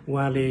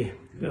 उहाँले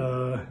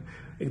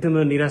एकदम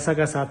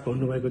निराशाका साथ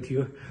भन्नुभएको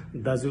थियो,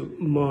 दाजु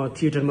म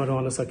थिएटरमा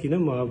रहन सकिनँ,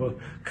 म अब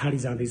खाडी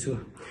जाँदैछु।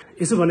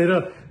 यसो भनेर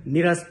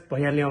निराश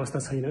भइहाल्ने अवस्था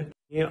छैन।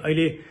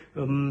 अहिले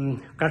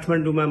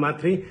काठमाडौँमा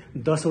मात्रै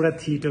 10 वटा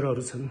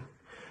थिएटरहरू छन्।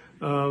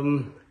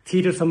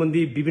 थिएटर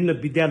सम्बन्धी विभिन्न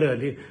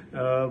विद्यालयहरूले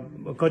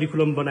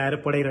करिकुलम बनाएर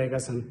पढाइरहेका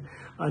छन्।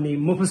 अनि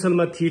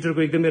मफसलमा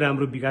थिएटरको एकदमै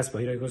राम्रो विकास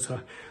भइरहेको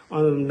छ।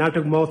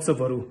 नाटक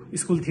महोत्सवहरू,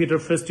 स्कुल थिएटर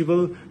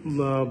फेस्टिभल,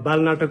 बाल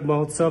नाटक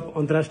महोत्सव,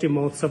 अन्तर्राष्ट्रिय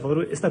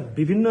महोत्सवहरू, यस्ता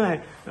विभिन्न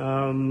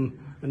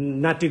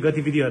नाट्य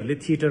गतिविधिहरूले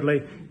थिएटरलाई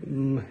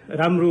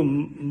राम्रो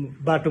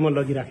बाटोमा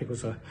लगिराखेको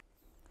छ।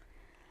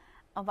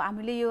 अब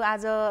हामीले यो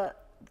आज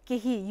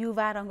केही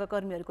युवा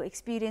रङ्गकर्मीहरूको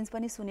एक्सपिरियन्स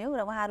पनि सुन्यौँ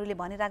र उहाँहरूले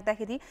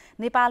भनिराख्दाखेरि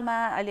नेपालमा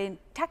अहिले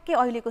ठ्याक्कै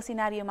अहिलेको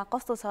सिनारियोमा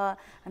कस्तो छ,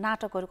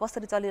 नाटकहरू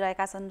कसरी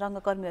चलिरहेका छन्,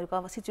 रङ्गकर्मीहरूको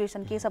अब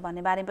सिचुएसन के छ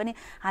भन्ने बारेमा पनि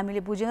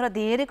हामीले बुझ्यौँ। र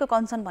धेरैको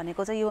कन्सर्न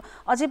भनेको चाहिँ यो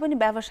अझै पनि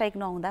व्यावसायिक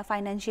नहुँदा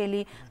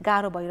फाइनेन्सियली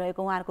गाह्रो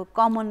भइरहेको उहाँहरूको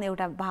कमन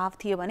एउटा भाव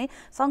थियो भने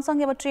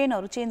सँगसँगै अब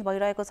ट्रेनहरू चेन्ज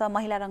भइरहेको छ,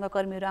 महिला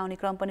रङ्गकर्मीहरू आउने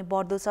क्रम पनि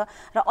बढ्दो छ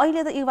र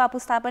अहिले त युवा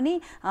पुस्ता पनि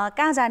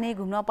कहाँ जाने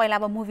घुम्न, पहिला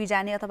अब मुभी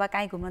जाने अथवा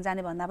कहीँ घुम्न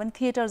जाने भन्दा पनि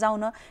थिएटर जाउँ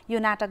न, यो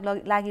नाटक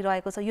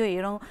लागिरहेको छ, यो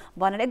हेरौँ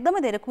भनेर एकदमै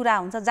धेरै कुरा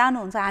हुन्छ,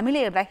 जानुहुन्छ हामीले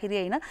हेर्दाखेरि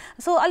होइन।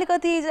 सो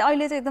अलिकति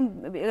अहिले चाहिँ एकदम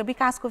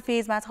विकासको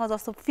फेजमा छ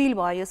जस्तो फिल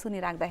भयो यो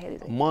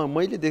सुनिराख्दाखेरि।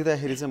 मैले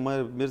देख्दाखेरि चाहिँ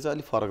मेरो चाहिँ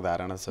अलिक फरक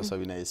धारणा छ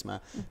सबिना। यसमा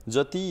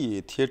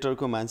जति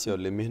थिएटरको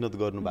मान्छेहरूले मेहनत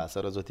गर्नुभएको छ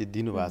र जति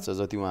दिनुभएको छ,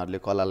 जति उहाँहरूले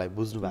कलालाई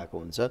बुझ्नु भएको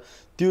हुन्छ,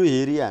 त्यो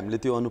हेरी हामीले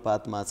त्यो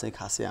अनुपातमा चाहिँ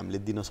खासै हामीले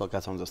दिन सकेका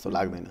छौँ जस्तो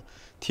लाग्दैन।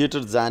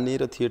 थिएटर जाने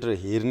र थिएटर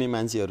हेर्ने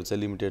मान्छेहरू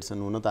चाहिँ लिमिटेड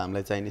छन्। हुन त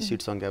हामीलाई चाहिने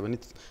सिट सङ्ख्या पनि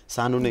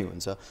सानो नै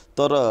हुन्छ,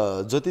 तर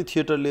जति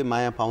थिएटरले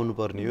माया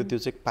पाउनुपर्ने हो त्यो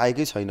चाहिँ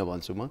पाएकै छैन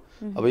भन्छु म।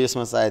 अब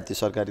यसमा सायद त्यो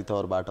सरकारी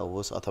तौरबाट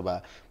होस् अथवा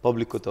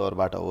पब्लिकको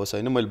तौरबाट होस्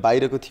होइन। मैले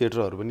बाहिरको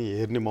थिएटरहरू पनि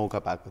हेर्ने मौका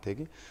पाएको थिएँ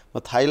कि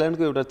म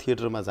थाइल्यान्डको एउटा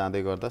थिएटरमा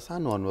जाँदै गर्दा,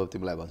 सानो अनुभव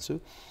तिमीलाई भन्छु,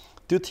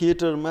 त्यो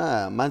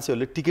थिएटरमा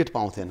मान्छेहरूले टिकट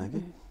पाउँथेन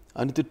कि।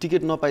 अनि त्यो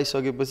टिकट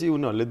नपाइसकेपछि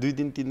उनीहरूले 2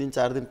 दिन 3 दिन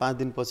 4 दिन 5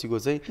 दिन पछिको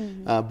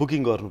चाहिँ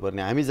बुकिङ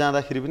गर्नुपर्ने। हामी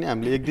जाँदाखेरि पनि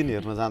हामीले 1 दिन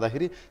हेर्न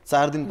जाँदाखेरि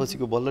 4 दिन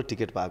पछिको बल्ल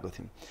टिकट पाएको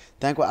थियौँ।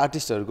 त्यहाँको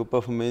आर्टिस्टहरूको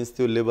पर्फर्मेन्स,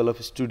 त्यो लेभल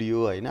अफ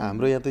स्टुडियो होइन।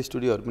 हाम्रो यहाँ त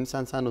स्टुडियोहरू पनि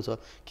सानो छ,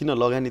 किन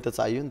लगानी त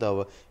चाहियो नि त,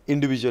 अब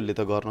इन्डिभिजुअलले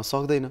त गर्न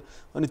सक्दैन।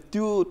 अनि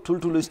त्यो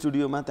ठुल्ठुलो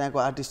स्टुडियोमा त्यहाँको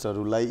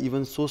आर्टिस्टहरूलाई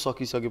इभन सो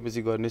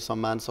सकिसकेपछि गर्ने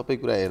सम्मान सबै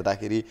कुरा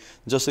हेर्दाखेरि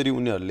जसरी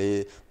उनीहरूले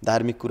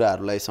धार्मिक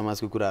कुराहरूलाई,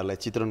 समाजको कुराहरूलाई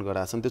चित्रण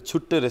गराएको छन्, त्यो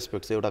छुट्टै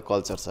रेस्पेक्ट चाहिँ एउटा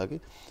कल्चर छ कि।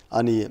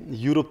 अनि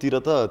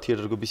युरोपतिर त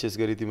थिएटरको विशेष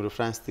गरी तिम्रो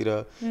फ्रान्सतिर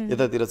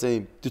यतातिर चाहिँ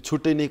त्यो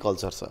छुट्टै नै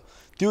कल्चर छ।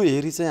 त्यो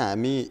हेरी चाहिँ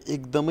हामी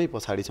एकदमै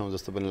पछाडि छौँ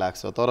जस्तो पनि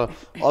लाग्छ। तर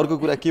अर्को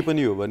कुरा के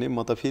पनि हो भने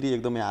म त फेरि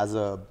एकदमै आज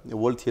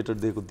वर्ल्ड थिएटर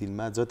डेको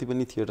दिनमा जति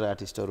पनि थिएटर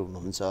आर्टिस्टहरू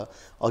हुनुहुन्छ,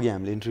 अघि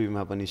हामीले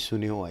इन्टरभ्यूमा पनि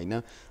सुन्यौँ होइन,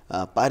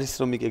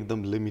 पारिश्रमिक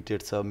एकदम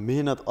लिमिटेड छ,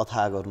 मेहनत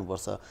अथाह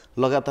गर्नुपर्छ।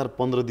 लगातार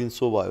 15 दिन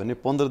सो भयो भने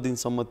 15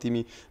 दिनसम्म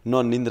तिमी न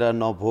निन्द्रा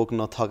न भोक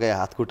न थकाइ,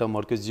 हातखुट्टा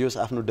मर्क्यो, जियोस्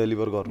आफ्नो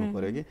डेलिभर गर्नु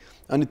पऱ्यो कि।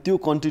 अनि त्यो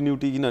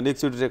कन्टिन्युटी किनभने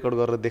एकचोटि रेकर्ड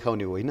गरेर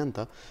देखाउने होइन नि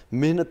त,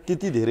 मेहनत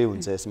त्यति धेरै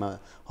हुन्छ यसमा।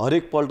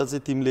 हरेक पल्ट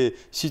चाहिँ तिमीले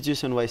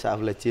सिचुएसन वाइज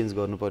आफूलाई चेन्ज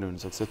गर्नुपर्ने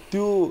हुनसक्छ।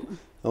 त्यो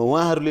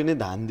उहाँहरूले नै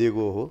ध्यान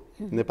दिएको हो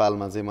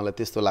नेपालमा चाहिँ मलाई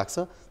त्यस्तो लाग्छ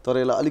तर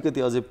यसलाई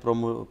अलिकति अझै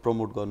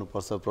प्रमोट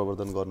गर्नुपर्छ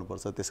प्रवर्धन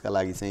गर्नुपर्छ त्यसका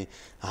लागि चाहिँ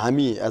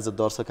हामी एज अ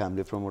दर्शक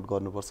हामीले प्रमोट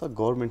गर्नुपर्छ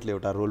गभर्मेन्टले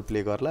एउटा रोल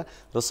प्ले गर्ला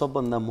र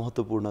सबभन्दा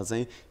महत्त्वपूर्ण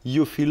चाहिँ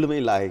यो फिल्डमै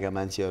लागेका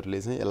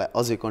मान्छेहरूले चाहिँ यसलाई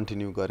अझै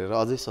कन्टिन्यू गरेर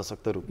अझै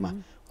सशक्त रूपमा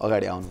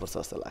अगाडि आउनुपर्छ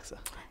जस्तो लाग्छ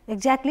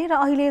एक्ज्याक्टली र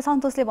अहिले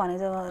सन्तोषले भने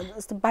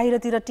जस्तो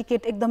बाहिरतिर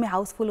टिकट एकदमै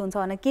हाउसफुल हुन्छ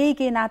भने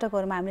केही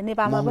नाटकहरूमा हामीले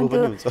नेपालमा पनि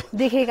त्यो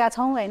देखेका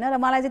छौँ होइन र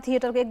मलाई चाहिँ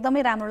थिएटरको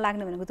एकदमै राम्रो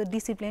लाग्ने भनेको त्यो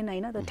डिसिप्लिन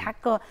होइन त्यो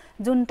ठ्याक्क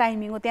जुन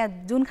टाइमिङ हो त्यहाँ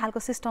जुन खालको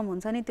सिस्टम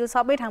हुन्छ नि त्यो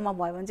सबै ठाउँमा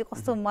भयो भने चाहिँ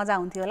कस्तो मजा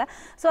हुन्थ्यो होला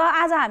सो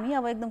आज हामी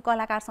अब एकदम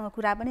कलाकारसँग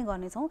कुरा पनि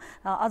गर्नेछौँ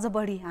अझ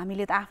बढी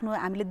हामीले त आफ्नो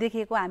हामीले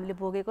देखेको हामीले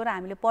भोगेको र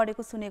हामीले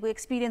पढेको सुनेको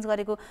एक्सपिरियन्स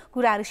गरेको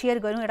कुराहरू सेयर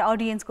गऱ्यौँ एउटा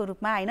अडियन्सको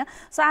रूपमा होइन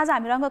सो आज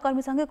हामी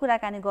रङ्गकर्मीसँगै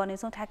कुराकानी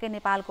गर्नेछौँ ठ्याक्कै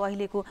नेपालको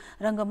अहिलेको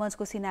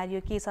रङ्गमञ्चको सिनारियो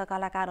के छ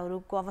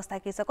कलाकारहरूको अवस्था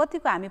के छ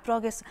कतिको हामी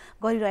प्रोग्रेस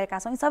गरिरहेका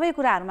छौँ सबै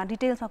कुराहरूमा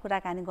डिटेल्समा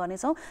कुराकानी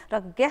गर्नेछौँ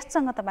र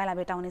गेस्टसँग तपाईँलाई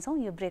भेटाउनेछौँ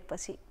यो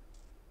ब्रेकपछि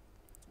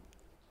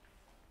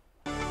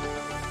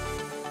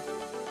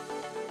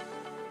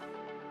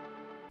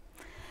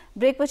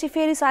ब्रेकपछि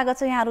फेरि स्वागत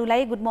छ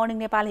यहाँहरूलाई गुड मर्निङ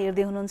नेपाल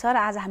हेर्दै हुनुहुन्छ र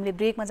आज हामीले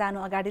ब्रेकमा जानु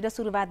अगाडि र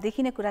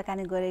सुरुवातदेखि नै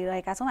कुराकानी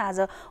गरिरहेका छौँ आज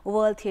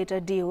वर्ल्ड थिएटर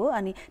डे हो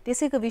अनि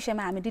त्यसैको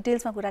विषयमा हामी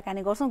डिटेल्समा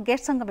कुराकानी गर्छौँ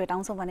गेस्टसँग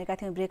भेटाउँछौँ भनेका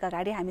थियौँ ब्रेक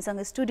अगाडि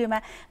हामीसँग स्टुडियोमा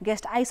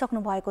गेस्ट आइसक्नु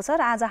भएको छ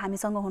र आज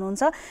हामीसँग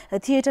हुनुहुन्छ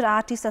थिएटर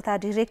आर्टिस्ट तथा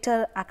डिरेक्टर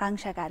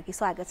आकाङ्क्षा कार्की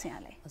स्वागत छ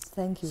यहाँलाई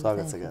थ्याङ्क यू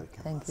स्वागत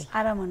छ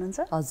आराम हुनुहुन्छ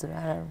हजुर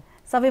आराम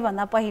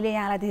सबैभन्दा पहिले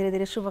यहाँलाई धेरै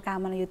धेरै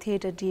शुभकामना यो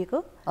थिएटर डेको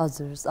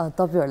हजुर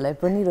तपाईहरुलाई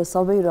पनि र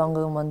सबै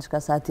रङ्गमञ्चका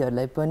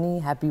साथीहरूलाई पनि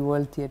ह्यापी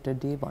वर्ल्ड थिएटर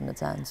डे भन्न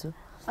चाहन्छु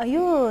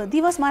यो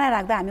दिवस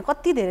मनाइराख्दा हामी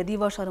कति धेरै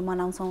दिवसहरू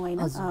मनाउँछौँ होइन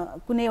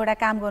कुनै एउटा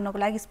काम गर्नको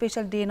लागि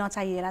स्पेसल डे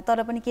नचाहिएला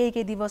तर पनि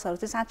केही दिवसहरू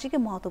चाहिँ साँच्चीकै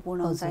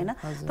महत्त्वपूर्ण हुन्छ होइन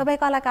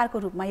तपाईँ कलाकारको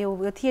रूपमा यो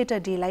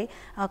थिएटर डेलाई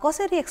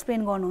कसरी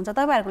एक्सप्लेन गर्नुहुन्छ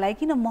तपाईँहरूको लागि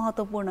किन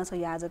महत्त्वपूर्ण छ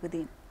यो आजको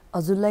दिन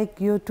हजुर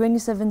लाइक यो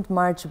 27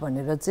 मार्च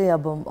भनेर चाहिँ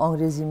अब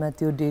अङ्ग्रेजीमा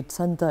त्यो डेट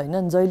छ नि त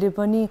होइन जहिले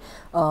पनि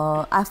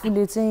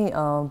आफूले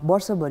चाहिँ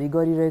वर्षभरि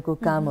गरिरहेको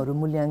कामहरू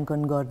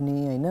मूल्याङ्कन गर्ने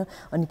होइन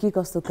अनि के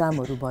कस्तो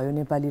कामहरू भयो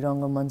नेपाली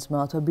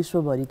रङ्गमञ्चमा अथवा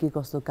विश्वभरि के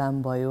कस्तो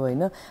काम भयो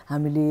होइन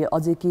हामीले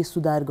अझै के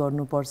सुधार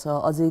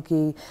गर्नुपर्छ अझै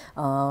के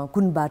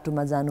कुन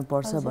बाटोमा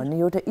जानुपर्छ भन्ने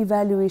एउटा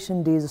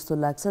इभ्यालुएसन डे जस्तो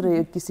लाग्छ र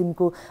एक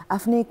किसिमको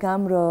आफ्नै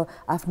काम र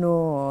आफ्नो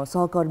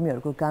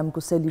सहकर्मीहरूको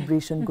कामको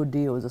सेलिब्रेसनको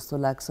डे हो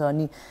जस्तो लाग्छ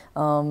अनि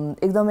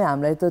एकदमै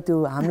हामीलाई त त्यो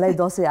हामीलाई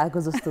दसैँ आएको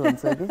जस्तो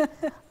हुन्छ कि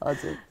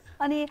हजुर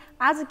अनि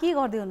आज के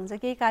गर्दै हुनुहुन्छ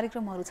केही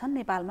कार्यक्रमहरू छन्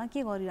नेपालमा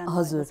के गरिरहनु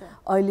हजुर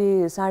अहिले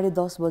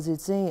 10:30 बजे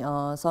चाहिँ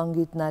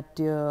सङ्गीत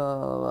नाट्य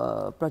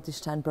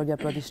प्रतिष्ठान प्रज्ञा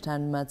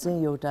प्रतिष्ठानमा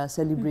चाहिँ एउटा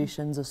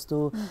सेलिब्रेसन जस्तो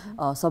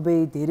सबै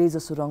धेरै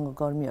जसो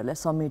रङ्गकर्मीहरूलाई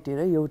समेटेर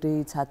एउटै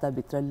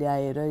छाताभित्र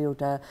ल्याएर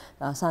एउटा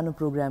सानो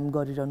प्रोग्राम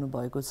गरिरहनु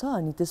भएको छ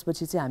अनि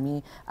त्यसपछि चाहिँ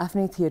हामी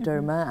आफ्नै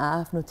थिएटरमा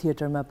आफ्नो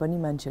थिएटरमा पनि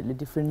मान्छेहरूले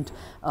डिफ्रेन्ट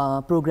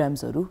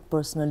प्रोग्राम्सहरू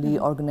पर्सनली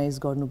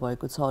अर्गनाइज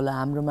गर्नुभएको छ होला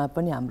हाम्रोमा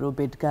पनि हाम्रो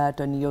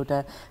भेटघाट अनि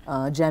एउटा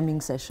ज्यामिङ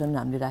सेसन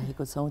हामीले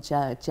राखेको छौँ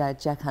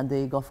चिया खाँदै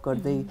गफ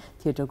गर्दै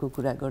थिएटरको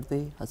कुरा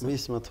गर्दै हजुर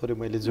यसमा थोरै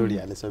मैले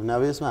जोडिहालेँ सबिना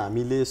अब यसमा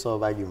हामीले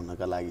सहभागी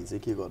हुनका लागि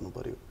चाहिँ के गर्नु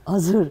पर्यो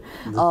हजुर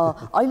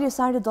अहिले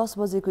 10:30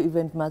 बजेको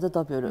इभेन्टमा त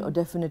तपाईँहरू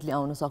डेफिनेटली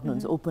आउन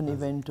सक्नुहुन्छ ओपन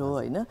इभेन्ट हो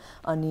होइन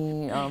अनि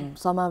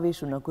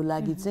समावेश हुनको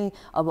लागि चाहिँ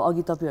अब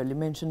अघि तपाईँहरूले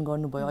मेन्सन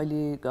गर्नुभयो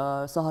अहिले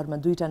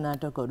सहरमा 2टा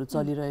नाटकहरू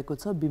चलिरहेको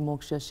छ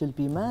विमोक्ष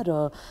शिल्पीमा र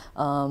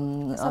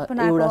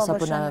एउटा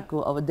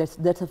सपनाको अब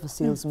डेथ अफ अ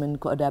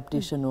सेल्सम्यानको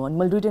एडाप्टेसन हो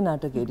अनि मैले 2टै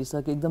नाटक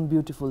हेरिसकेँ एकदम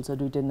ब्युटिफुल छ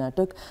 2टै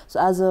नाटक so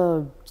as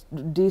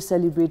a day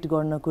celebrate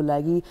गर्नको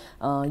लागि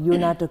यो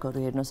नाटकहरू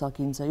हेर्न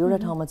सकिन्छ एउटा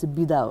ठाउँमा चाहिँ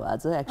बिदा हो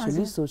आज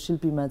एक्चुअली सो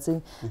शिल्पीमा चाहिँ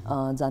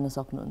जान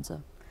सक्नुहुन्छ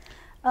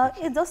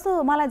जस्तो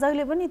मलाई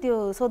जहिले पनि त्यो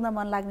सोध्न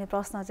मन लाग्ने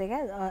प्रश्न चाहिँ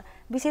क्या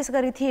विशेष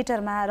गरी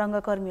थिएटरमा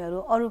रङ्गकर्मीहरू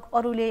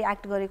अरूले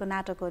एक्ट गरेको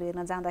नाटकहरू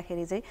हेर्न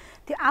जाँदाखेरि चाहिँ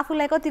त्यो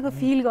आफूलाई कतिको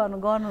फिल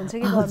गर्नुहुन्छ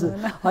कि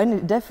गर्नुहुन्न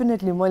होइन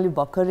डेफिनेटली मैले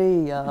भर्खरै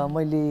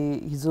मैले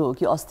हिजो हो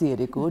कि अस्ति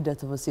हेरेको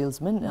डेथ अफ अ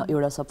सेल्सम्यान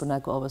एउटा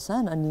सपनाको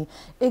अवसान अनि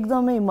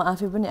एकदमै म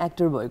आफै पनि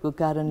एक्टर भएको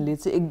कारणले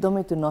चाहिँ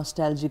एकदमै त्यो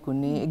नस्टाल्जिक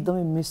हुने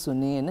एकदमै मिस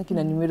हुने होइन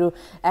किनभने मेरो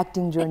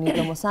एक्टिङ जर्नी त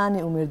म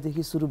सानै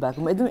उमेरदेखि सुरु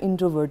भएको म एकदम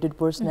इन्ट्रोभर्टेड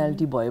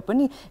पर्सनालिटी भए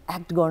पनि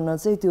एक्ट गर्न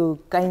चाहिँ त्यो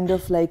kind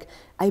of like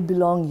I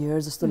belong here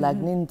जस्तो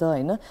लाग्ने नि त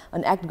होइन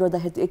अनि एक्ट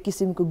गर्दाखेरि एक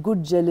किसिमको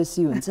गुड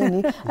जेलेसी हुन्छ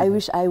नि I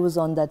wish I was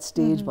on that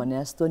stage भने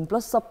जस्तो अनि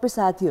प्लस सबै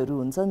साथीहरू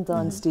हुन्छ नि त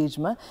अन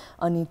स्टेजमा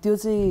अनि त्यो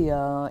चाहिँ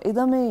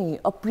एकदमै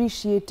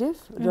अप्रिसिएटिभ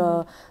र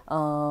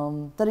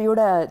तर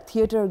एउटा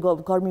थिएटर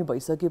कर्मी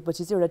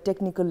भइसकेपछि चाहिँ एउटा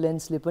टेक्निकल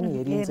लेन्सले पनि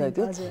हेरिन्छ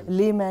कि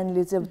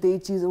लेम्यानले चाहिँ अब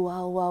त्यही चिज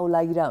वाउ वाउ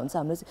लागिरहेको हुन्छ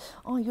हामीलाई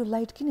चाहिँ यो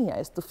लाइट किन यहाँ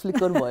यस्तो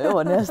फ्लिकर भयो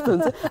भने जस्तो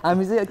हुन्छ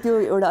हामी चाहिँ त्यो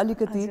एउटा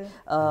अलिकति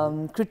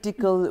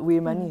क्रिटिकल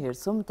वेमा नि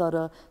हेर्छौँ तर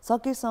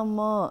सकेसम्म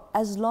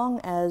एज लङ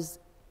एज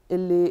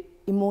यसले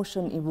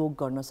इमोसन इभोक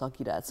गर्न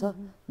सकिरहेछ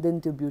देन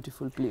त्यो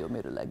ब्युटिफुल प्ले हो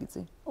मेरो लागि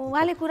चाहिँ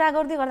उहाँले कुरा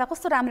गर्दै गर्दा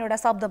कस्तो राम्रो एउटा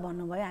शब्द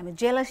भन्नुभयो हामी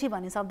जेलसी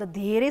भन्ने शब्द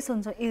धेरै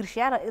सुन्छौँ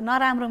ईर्ष्या र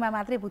नराम्रोमा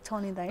मात्रै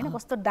बुझ्छौँ नि त होइन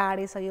कस्तो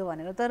डाढे छ यो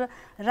भनेर तर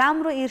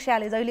राम्रो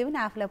ईर्ष्याले जहिले पनि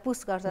आफूलाई पुस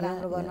गर्छ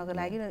राम्रो गर्नको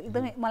लागि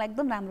एकदमै मलाई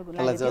एकदम राम्रो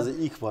लाग्यो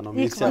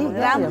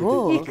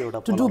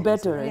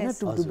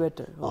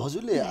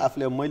हजुरले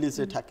आफूले मैले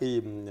चाहिँ ठ्याक्कै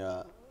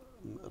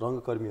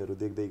रङ्गकर्मीहरू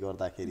देख्दै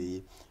गर्दाखेरि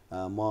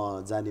म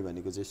जाने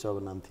भनेको चाहिँ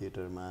सबनाम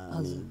थिएटरमा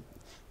अनि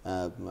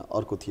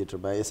अर्को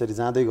थिएटरमा यसरी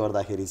जाँदै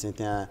गर्दाखेरि चाहिँ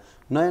त्यहाँ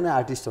नयाँ नयाँ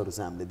आर्टिस्टहरू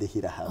चाहिँ हामीले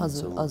देखिरहेको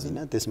हुन्छौँ होइन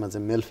त्यसमा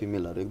चाहिँ मेल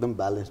फिमेलहरू एकदम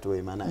ब्यालेन्स्ड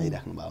वेमा नै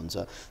आइराख्नु भएको हुन्छ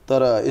तर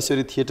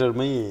यसरी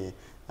थिएटरमै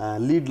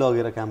लिड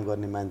लगेर काम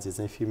गर्ने मान्छे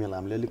चाहिँ फिमेल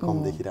हामीले अलिक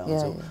कम देखिरहेको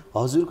हुन्छौँ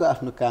हजुरको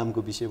आफ्नो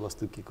कामको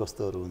विषयवस्तु के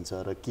कस्तोहरू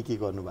हुन्छ र के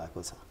गर्नु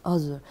भएको छ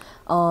हजुर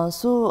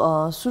सो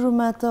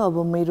सुरुमा त अब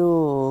मेरो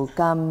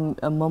काम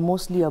म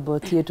मोस्टली अब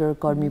थिएटर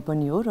कर्मी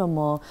पनि हो र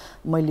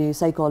मैले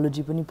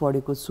साइकोलोजी पनि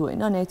पढेको छु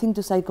होइन अनि आई थिङ्क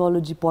त्यो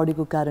साइकोलोजी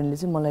पढेको कारणले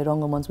चाहिँ मलाई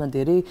रङ्गमञ्चमा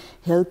धेरै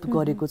हेल्प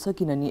गरेको छ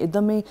किनभने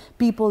एकदमै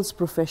पिपल्स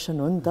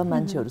प्रोफेसन हो नि त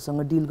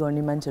मान्छेहरूसँग डिल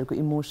गर्ने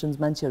मान्छेहरूको इमोसन्स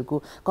मान्छेहरूको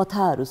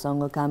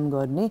कथाहरूसँग काम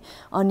गर्ने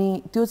अनि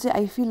त्यो चाहिँ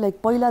आई फिल लाइक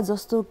पहिला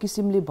जस्तो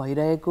किसिमले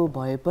भइरहेको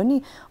भए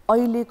पनि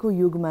अहिलेको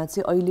युगमा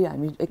चाहिँ अहिले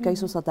हामी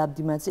 21औं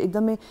शताब्दीमा चाहिँ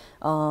एकदमै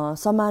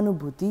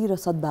समानुभूति र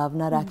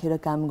सद्भावना राखेर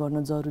काम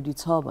गर्न जरुरी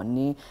छ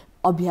भन्ने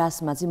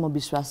अभ्यासमा चाहिँ म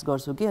विश्वास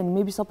गर्छु कि अनि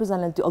मेबी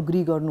सबैजनाले त्यो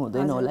अग्री गर्नु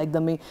हुँदैन होला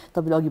एकदमै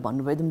तपाईँले अघि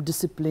भन्नुभयो एकदम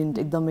डिसिप्लिन्ड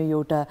एकदमै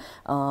एउटा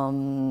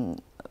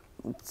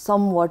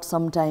समवट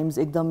समटाइम्स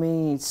एकदमै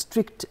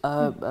स्ट्रिक्ट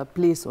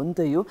प्लेस हो नि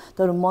त यो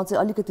तर म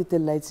चाहिँ अलिकति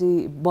त्यसलाई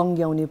चाहिँ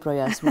बङ्ग्याउने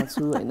प्रयासमा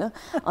छु होइन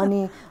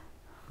अनि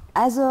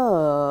एज अ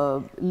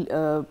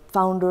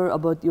फाउन्डर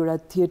अब एउटा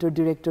थिएटर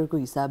डिरेक्टरको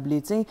हिसाबले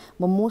चाहिँ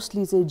म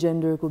मोस्टली चाहिँ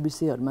जेन्डरको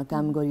विषयहरूमा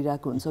काम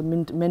गरिरहेको हुन्छ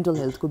मेन्टल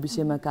हेल्थको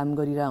विषयमा काम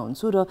गरिरहेको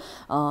हुन्छु र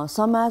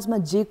समाजमा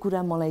जे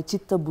कुरा मलाई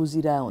चित्त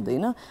बुझिरहेको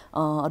हुँदैन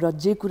र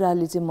जे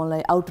कुराले चाहिँ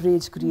मलाई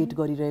आउटरेज क्रिएट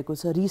गरिरहेको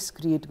छ रिस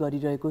क्रिएट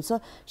गरिरहेको छ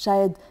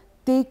सायद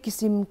त्यही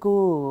किसिमको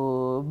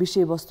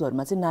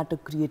विषयवस्तुहरूमा चाहिँ नाटक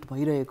क्रिएट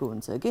भइरहेको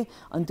हुन्छ कि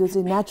अनि त्यो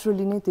चाहिँ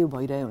नेचुरली नै त्यो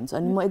भइरहेको हुन्छ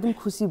अनि म एकदम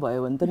खुसी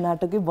भयो भने त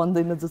नाटकै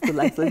बन्दैन जस्तो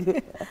लाग्छ कि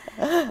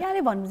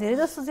यहाँले भन्नु धेरै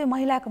जस्तो चाहिँ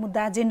महिलाको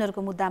मुद्दा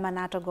जेन्डरको मुद्दामा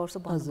नाटक गर्छु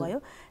भन्नुभयो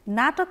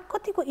नाटक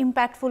कतिको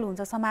इम्प्याक्टफुल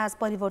हुन्छ समाज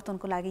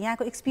परिवर्तनको लागि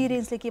यहाँको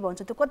एक्सपिरियन्सले के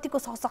भन्छ त्यो कतिको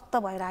सशक्त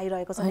भएर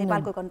आइरहेको छ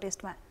नेपालको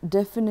कन्टेक्स्टमा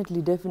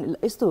डेफिनेटली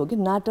यस्तो हो कि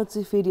नाटक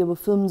चाहिँ फेरि अब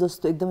फिल्म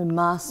जस्तो एकदमै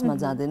मासमा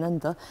जाँदैन नि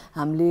त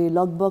हामीले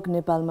लगभग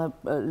नेपालमा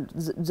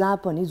जहाँ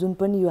पनि जुन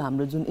पनि यो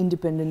हाम्रो जुन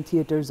इन्डिपेन्डेन्ट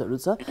थिएटर्सहरू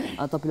छ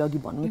तपाईँले अघि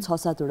भन्नु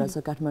 6-7 वटा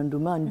छ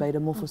काठमाडौँमा अनि बाहिर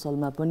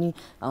मोफसलमा पनि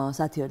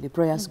साथीहरूले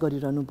प्रयास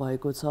गरिरहनु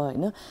भएको छ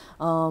होइन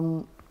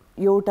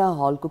एउटा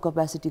हलको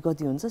क्यापेसिटी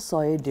कति हुन्छ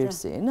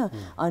 100-150 होइन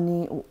अनि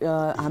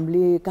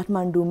हामीले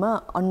काठमाडौँमा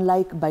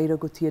अनलाइक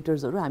बाहिरको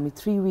थिएटर्सहरू हामी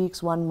 3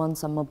 weeks 1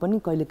 monthसम्म पनि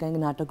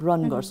कहिलेकाहीँ नाटक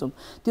रन गर्छौँ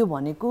त्यो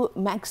भनेको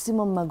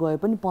म्याक्सिमममा गए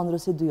पनि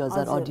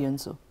 1500-2000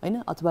 अडियन्स हो होइन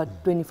अथवा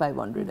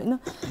 2500 होइन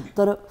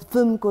तर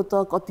फिल्मको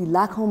त कति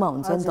लाखौँमा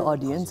हुन्छ नि त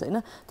अडियन्स होइन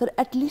तर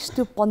एटलिस्ट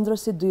त्यो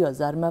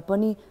 1500-2000मा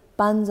पनि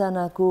 5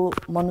 जनाको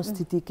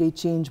मनस्थिति केही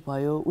चेन्ज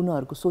भयो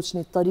उनीहरूको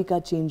सोच्ने तरिका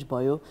चेन्ज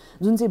भयो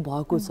जुन चाहिँ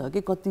भएको छ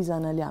कि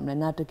कतिजनाले हामीलाई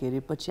नाटक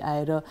हेरेपछि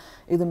आएर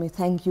एकदमै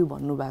थ्याङ्क यू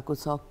भन्नुभएको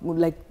छ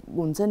लाइक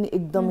हुन्छ नि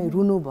एकदमै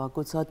रुनु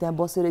भएको छ त्यहाँ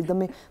बसेर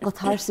एकदमै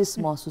कथार्सिस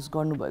महसुस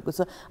गर्नुभएको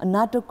छ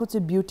नाटकको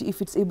चाहिँ beauty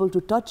if it's able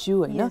to touch you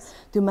होइन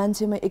त्यो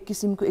मान्छेमा एक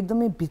किसिमको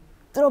एकदमै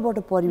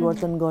भित्रबाट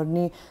परिवर्तन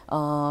गर्ने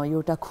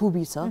एउटा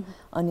खुबी छ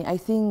अनि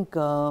आई थिङ्क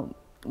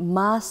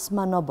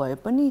मासमा नभए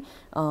पनि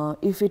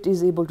if it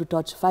is able to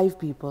touch 5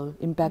 people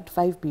impact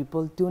 5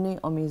 people त्यो नै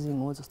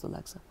अमेजिङ हो जस्तो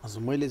लाग्छ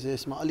हजुर मैले चाहिँ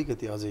यसमा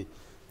अलिकति अझै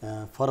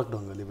फरक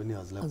ढङ्गले पनि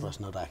हजुरलाई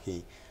प्रश्न राखेँ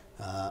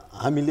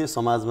हामीले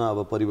समाजमा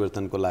अब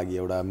परिवर्तनको लागि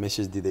एउटा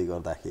मेसेज दिँदै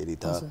गर्दाखेरि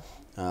त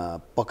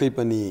पक्कै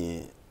पनि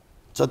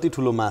जति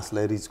ठुलो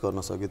मासलाई रिच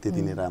गर्न सक्यो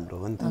त्यति नै राम्रो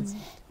हो नि त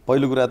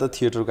पहिलो कुरा त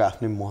थिएटरको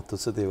आफ्नै महत्त्व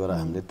छ त्यही भएर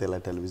हामीले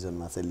त्यसलाई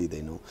टेलिभिजनमा चाहिँ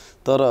लिँदैनौँ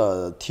तर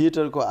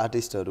थिएटरको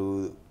आर्टिस्टहरू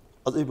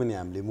अझै पनि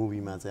हामीले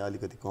मुभीमा चाहिँ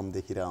अलिकति कम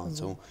देखिरहेको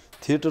हुन्छौँ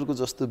थिएटरको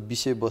जस्तो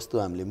विषयवस्तु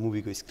हामीले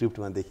मुभीको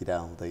स्क्रिप्टमा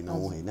देखिरहेको हुँदैनौँ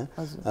होइन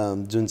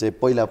जुन चाहिँ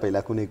पहिला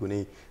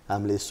कुनै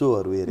हामीले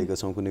सोहरू हेरेका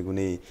छौँ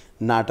कुनै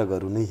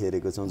नाटकहरू नै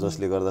हेरेको छौँ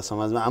जसले गर्दा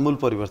समाजमा आमूल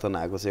परिवर्तन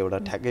आएको छ एउटा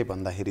ठ्याक्कै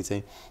भन्दाखेरि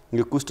चाहिँ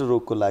यो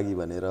कुष्ठरोगको लागि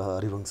भनेर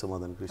हरिवंश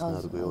मदन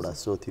कृष्णहरूको एउटा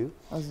सो थियो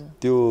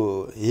त्यो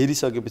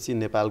हेरिसकेपछि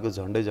नेपालको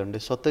झन्डै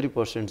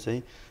 70%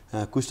 चाहिँ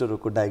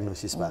कुष्ठरोगको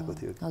डायग्नोसिस भएको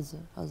थियो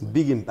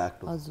बिग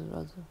इम्प्याक्ट हो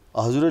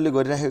हजुरहरूले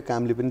गरिराखेको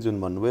कामले पनि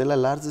जुन भन्नुभयो यसलाई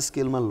लार्ज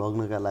स्केलमा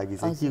लग्नका लागि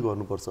चाहिँ के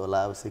गर्नुपर्छ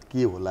होला आवश्यक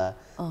के होला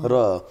र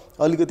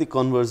अलिकति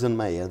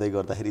कन्भर्जनमा हेर्दै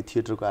गर्दाखेरि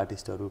थिएटरको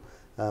आर्टिस्टहरू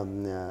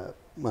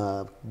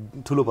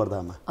ठुलो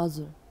पर्दामा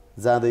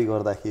जाँदै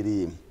गर्दाखेरि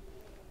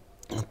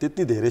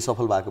त्यति धेरै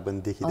सफल भएको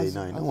पनि देखिँदैन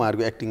होइन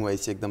उहाँहरूको एक्टिङ वाइज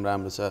चाहिँ एकदम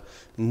राम्रो छ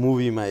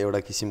मुभीमा एउटा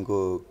किसिमको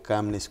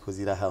कामनेस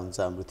खोजिरहेको हुन्छ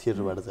हाम्रो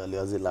थिएटरबाट चाहिँ अलि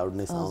अझै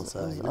लाउडनेस आउँछ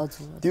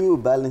होइन त्यो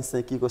ब्यालेन्स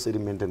चाहिँ के कसरी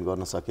मेन्टेन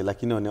गर्न सकेला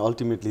किनभने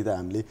अल्टिमेटली त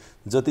हामीले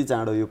जति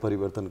चाँडो यो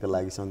परिवर्तनका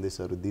लागि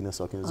सन्देशहरू दिन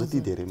सक्यौँ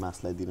जति धेरै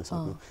मासलाई दिन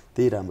सक्यौँ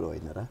त्यही राम्रो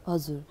होइन र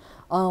हजुर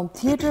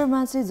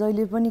थिएटरमा चाहिँ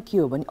जहिले पनि के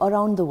हो भने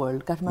अराउन्ड द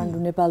वर्ल्ड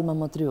काठमाडौँ नेपालमा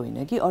मात्रै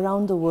होइन कि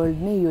अराउन्ड द वर्ल्ड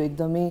नै यो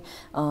एकदमै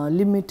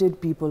लिमिटेड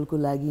पिपलको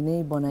लागि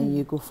नै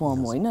बनाइएको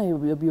फर्म होइन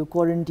यो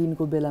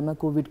क्वारेन्टिनको बेलामा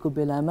कोभिडको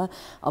बेलामा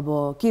अब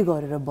के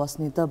गरेर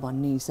बस्ने त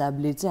भन्ने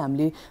हिसाबले चाहिँ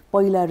हामीले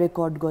पहिला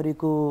रेकर्ड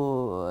गरेको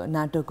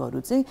नाटकहरू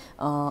चाहिँ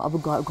अब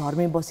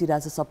घरमै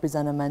बसिरहेछ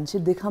सबैजना मान्छे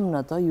देखाउँ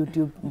न त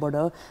युट्युबबाट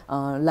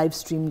लाइभ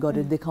स्ट्रिम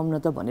गरेर देखाउँ न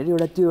त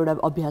भनेर त्यो एउटा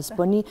अभ्यास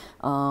पनि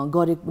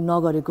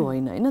नगरेको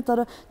होइन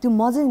तर त्यो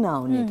मजै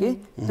नआउने के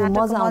त्यो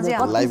मजा आउँदैन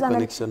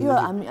कतिजना यो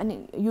हामी अनि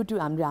युट्युब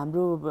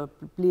हाम्रो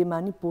प्लेमा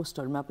नि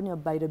पोस्टहरूमा पनि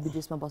अब बाहिर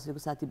विदेशमा बसेको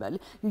साथीभाइले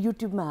यो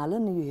युट्युबमा हाल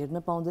न यो हेर्न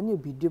पाउँदैन यो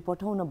भिडियो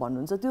पठाउन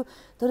भन्नुहुन्छ त्यो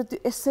तर त्यो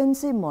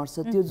एसेन्सै मर्छ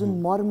त्यो जुन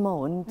मर्म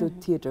हो नि त्यो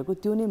थिएटरको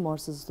त्यो नै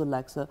मर्छ जस्तो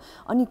लाग्छ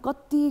अनि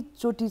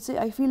कतिचोटि चाहिँ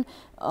I feel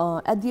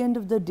at the and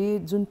of the day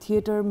जुन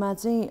थिएटरमा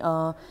चाहिँ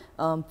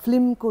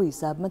फिल्मको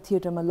हिसाबमा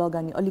थिएटरमा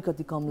लगानी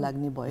अलिकति कम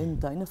लाग्ने भयो नि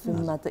त होइन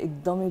फिल्ममा त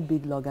एकदमै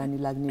बिग लगानी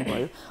लाग्ने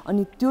भयो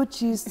अनि त्यो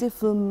चिज चाहिँ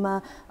फिल्ममा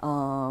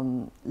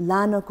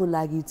लानको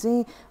लागि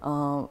चाहिँ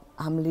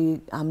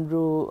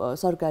हाम्रो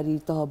सरकारी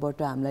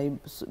तहबाट हामीलाई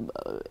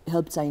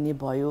हेल्प चाहिने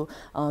भयो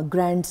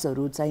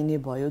ग्रान्ट्सहरू चाहिने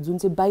भयो जुन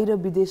चाहिँ बाहिर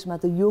विदेशमा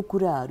त यो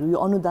कुराहरू यो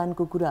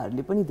अनुदानको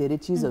कुराहरूले पनि धेरै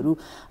चिजहरू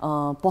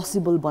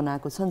पोसिबल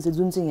बनाएको छन्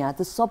जुन चाहिँ यहाँ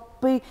त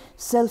सबै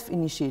सेल्फ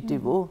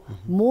इनिसिएटिभ हो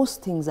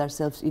most things are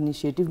self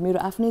initiative मेरो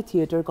आफ्नै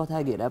थिएटर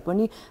कथा घेरा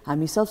पनि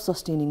हामी सेल्फ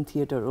सस्टेनिङ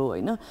थिएटर हो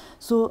होइन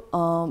सो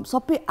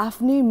सबै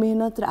आफ्नै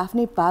मेहनत र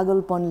आफ्नै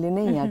पागलपनले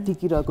नै यहाँ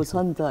टिकिरहेको छ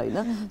नि त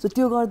होइन सो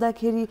त्यो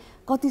गर्दाखेरि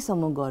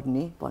कतिसम्म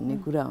गर्ने भन्ने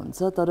कुरा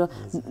हुन्छ तर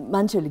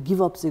मान्छेहरूले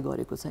गिभ अप चाहिँ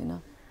गरेको छैन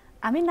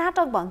हामी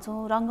नाटक भन्छौँ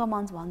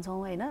रङ्गमञ्च भन्छौँ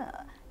होइन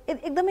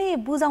एकदमै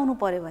बुझाउनु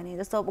पर्यो भने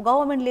जस्तो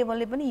गभर्मेन्ट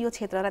लेभलले पनि यो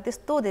क्षेत्रलाई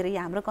त्यस्तो धेरै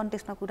हाम्रो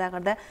कन्टेक्स्टमा कुरा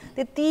गर्दा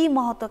त्यति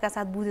महत्त्वका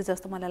साथ बुझे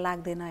जस्तो मलाई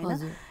लाग्दैन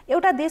होइन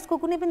एउटा देशको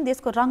कुनै पनि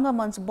देशको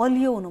रङ्गमञ्च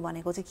बलियो हुनु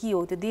भनेको चाहिँ के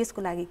हो त्यो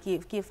देशको लागि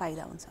के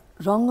फाइदा हुन्छ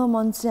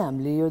रङ्गमञ्च चाहिँ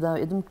हामीले एउटा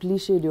एकदम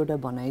क्लिसेड एउटा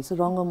भनाइ छ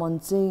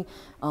रङ्गमञ्च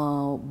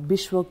चाहिँ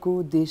विश्वको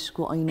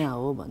देशको ऐना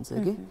हो भन्छ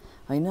कि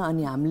होइन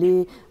अनि हामीले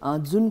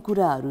जुन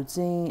कुराहरू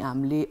चाहिँ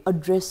हामीले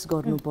एड्रेस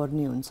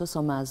गर्नुपर्ने हुन्छ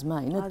समाजमा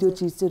होइन त्यो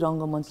चिज चाहिँ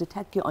रङ्गमञ्चले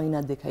ठ्याक्कै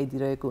ऐना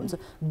देखाइदिरहेको हुन्छ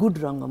गुड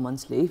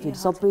रङ्गमञ्चले है फेरि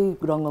सबै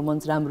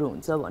रङ्गमञ्च राम्रो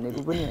हुन्छ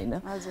भनेको पनि होइन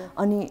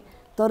अनि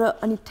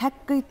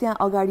ठ्याक्कै त्यहाँ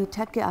अगाडि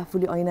ठ्याक्कै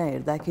आफूले ऐना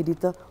हेर्दाखेरि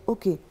त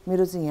ओके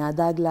मेरो चाहिँ यहाँ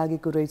दाग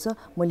लागेको रहेछ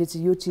मैले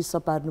चाहिँ यो चिज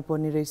सपार्नु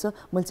पर्ने रहेछ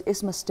मैले चाहिँ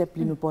यसमा स्टेप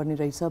लिनुपर्ने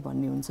रहेछ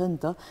भन्ने हुन्छ नि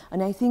त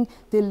अनि आई थिङ्क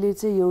त्यसले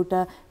चाहिँ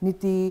एउटा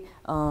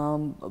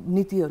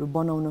नीतिहरू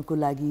बनाउनको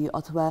लागि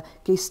अथवा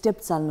केही स्टेप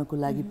चाल्नको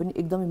लागि पनि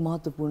एकदमै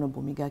महत्त्वपूर्ण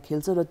भूमिका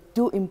खेल्छ र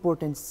त्यो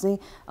इम्पोर्टेन्स चाहिँ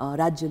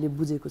राज्यले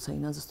बुझेको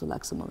छैन जस्तो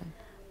लाग्छ मलाई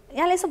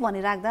यहाँले यसो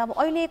भनिराख्दा अब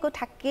अहिलेको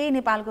ठ्याक्कै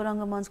नेपालको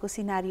रङ्गमञ्चको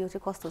सिनारियो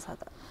चाहिँ कस्तो छ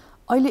त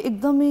अहिले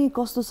एकदमै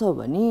कस्तो छ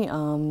भने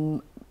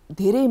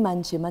धेरै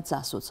मान्छेमा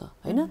चासो छ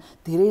होइन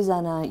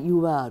धेरैजना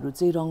युवाहरू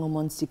चाहिँ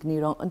रङ्गमञ्च सिक्ने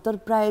तर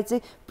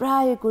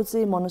प्रायःको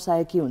चाहिँ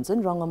मनोसाय के हुन्छ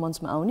नि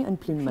रङ्गमञ्चमा आउने अनि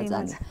फिल्ममा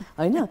जाने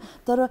होइन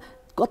तर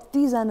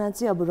कतिजना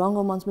चाहिँ अब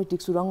रङ्गमञ्चमै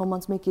टिक्छु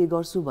रङ्गमञ्चमै के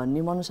गर्छु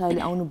भन्ने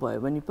मनोसायले आउनुभयो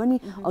भने पनि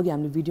अघि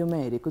हामीले भिडियोमा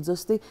हेरेको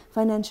जस्तै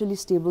फाइनेन्सियली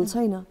स्टेबल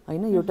छैन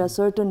होइन एउटा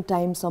सर्टन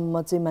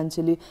टाइमसम्म चाहिँ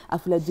मान्छेले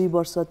आफूलाई 2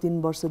 वर्ष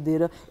 3 वर्ष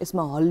दिएर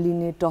यसमा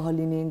हल्लिने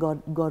टहलिने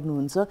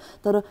गर्नुहुन्छ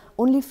तर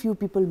only few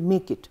people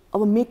make it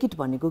अब मेक इट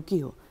भनेको के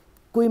हो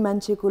कोही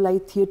मान्छेको लागि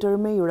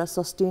थिएटरमै एउटा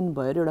सस्टेन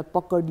भएर एउटा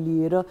पकड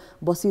लिएर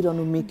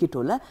बसिरहनु मेक इट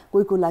होला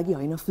कोहीको लागि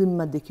होइन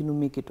फिल्ममा देखिनु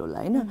मेक इट होला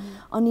होइन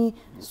अनि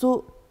सो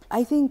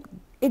आई थिङ्क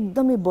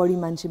एकदमै बढी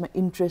मान्छेमा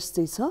इन्ट्रेस्ट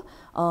चाहिँ छ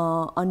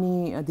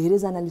अनि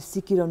धेरैजनाले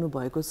सिकिरहनु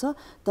भएको छ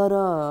तर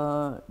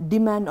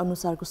डिमान्ड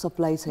अनुसारको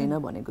सप्लाई छैन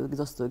भनेको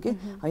जस्तो के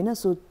होइन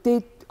सो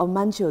त्यही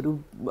मान्छेहरू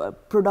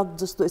प्रोडक्ट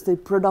जस्तो यस्तै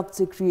प्रोडक्ट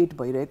चाहिँ क्रिएट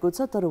भइरहेको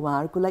छ तर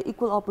उहाँहरूको लागि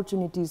इक्वल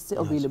अपर्च्युनिटिज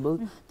चाहिँ अभाइलेबल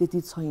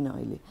त्यति छैन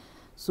अहिले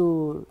सो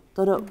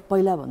तर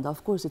पहिलाभन्दा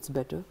of course it's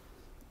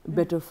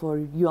better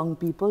for young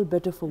people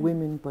better for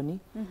women पनि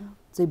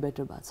चाहिँ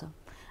बेटर भएको छ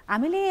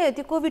हामीले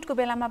त्यो कोभिडको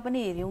बेलामा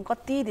पनि हेऱ्यौँ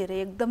कति धेरै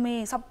एकदमै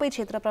सबै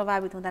क्षेत्र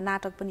प्रभावित हुँदा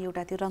नाटक पनि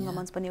एउटा थियो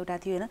रङ्गमञ्च पनि एउटा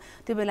थियो होइन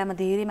त्यो बेलामा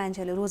धेरै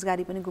मान्छेहरूले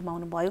रोजगारी पनि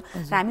गुमाउनु भयो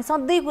र हामी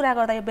सधैँ कुरा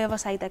गर्दा यो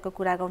व्यावसायिकताको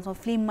कुरा गर्छौँ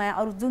फिल्ममा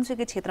अरू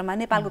जुनसुकै क्षेत्रमा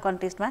नेपालको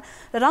कन्टेक्स्टमा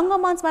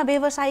रङ्गमञ्चमा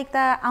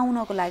व्यावसायिकता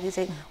आउनको लागि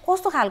चाहिँ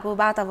कस्तो खालको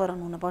वातावरण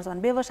हुनुपर्छ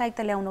भने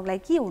व्यावसायिकता ल्याउनको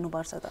लागि के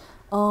हुनुपर्छ त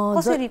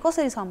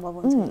कसरी सम्भव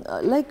हुन्छ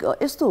लाइक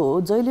यस्तो हो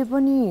जहिले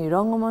पनि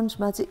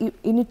रङ्गमञ्चमा चाहिँ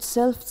इन इट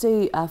सेल्फ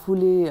चाहिँ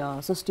आफूले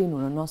सस्टेन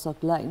हुन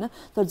नसक्ला होइन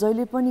तर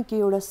जहिले पनि पनि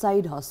केही एउटा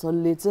साइड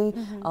हसलले चाहिँ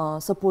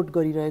सपोर्ट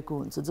गरिरहेको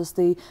हुन्छ।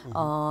 जस्तै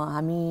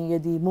हामी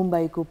यदि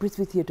मुम्बईको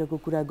पृथ्वी थिएटरको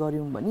कुरा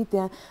गऱ्यौँ भने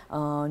त्यहाँ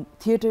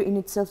थिएटर इन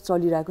इटसेल्फ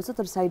चलिरहेको छ,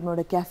 तर साइडमा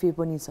एउटा क्याफे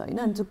पनि छ होइन।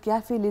 अनि त्यो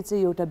क्याफेले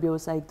चाहिँ एउटा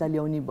व्यावसायिकता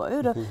ल्याउने भयो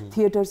र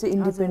थिएटर चाहिँ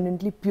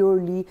इन्डिपेन्डेन्टली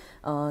प्योरली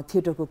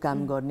थिएटरको काम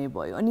गर्ने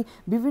भयो। अनि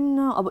विभिन्न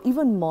अब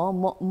इभन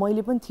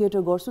मैले पनि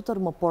थिएटर गर्छु, तर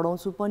म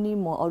पढाउँछु पनि,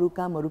 म अरू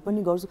कामहरू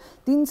पनि गर्छु,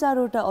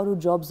 3-4वटा अरू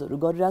जब्सहरू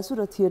गरिरहेको छु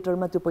र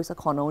थिएटरमा त्यो पैसा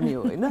खनाउने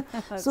हो होइन।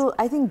 सो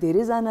आई थिङ्क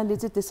धेरैजनाले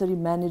चाहिँ त्यसरी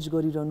म्यानेज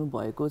गरिरहनु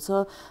भएको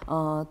छ।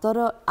 तर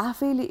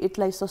आफैले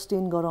यसलाई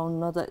सस्टेन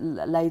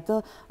गराउनलाई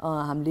त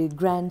हामीले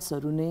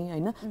ग्रान्ट्सहरू नै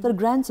होइन, तर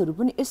ग्रान्ट्सहरू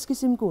पनि यस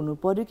किसिमको हुनु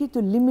पर्यो कि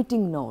त्यो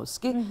लिमिटिङ नहोस्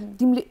कि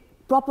तिमीले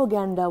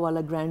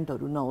प्रोपोगेन्डावाला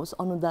ग्रान्टहरू नहोस्,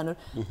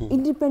 अनुदानहरू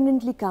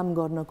इन्डिपेन्डेन्टली काम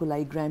गर्नको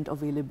लागि ग्रान्ट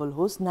अभाइलेबल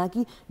होस्, न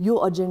कि यो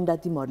एजेन्डा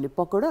तिमीहरूले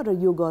पकड र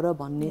यो गर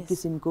भन्ने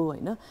किसिमको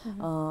होइन।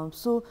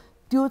 सो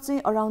त्यो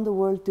चाहिँ अराउन्ड द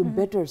वर्ल्ड त्यो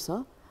बेटर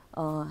छ,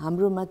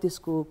 हाम्रोमा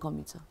त्यसको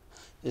कमी छ।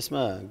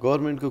 यसमा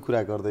गभर्मेन्टको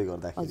कुरा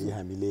गर्दाखेरि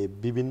हामीले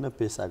विभिन्न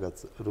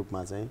पेसागत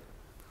रूपमा चाहिँ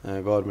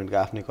गभर्मेन्टका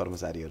आफ्नै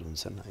कर्मचारीहरू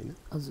हुन्छन् होइन।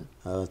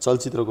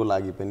 चलचित्रको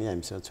लागि पनि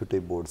हामीसँग छुट्टै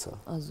बोर्ड छ।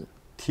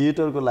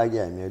 थिएटरको लागि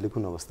हामी अहिले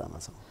कुन अवस्थामा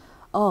छौँ?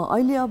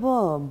 अहिले अब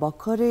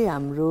भर्खरै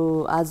हाम्रो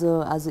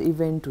आज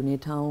इभेन्ट हुने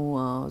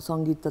ठाउँ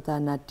सङ्गीत तथा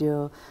नाट्य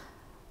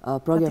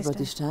प्रज्ञा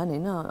प्रतिष्ठान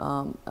होइन,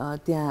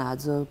 त्यहाँ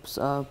आज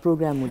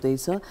प्रोग्राम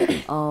हुँदैछ।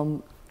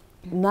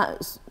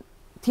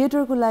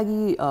 थिएटरको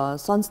लागि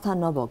संस्था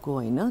नभएको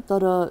होइन,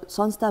 तर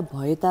संस्था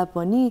भए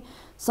तापनि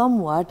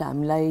समवाट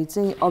हामीलाई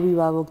चाहिँ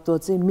अभिभावकत्व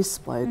चाहिँ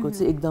मिस भएको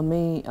चाहिँ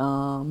एकदमै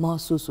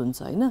महसुस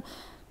हुन्छ होइन।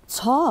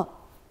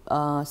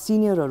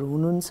 सिनियरहरू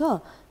हुनुहुन्छ,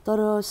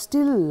 तर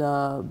स्टिल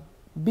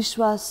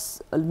विश्वास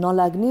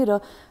नलाग्ने र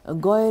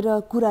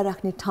गएर कुरा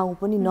राख्ने ठाउँ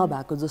पनि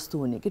नभएको जस्तो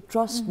हुने कि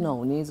ट्रस्ट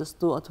नहुने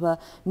जस्तो, अथवा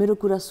मेरो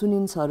कुरा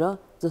सुनिन्छ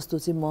र जस्तो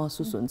चाहिँ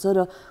महसुस हुन्छ।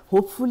 र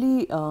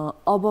होपफुली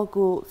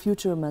अबको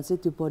फ्युचरमा चाहिँ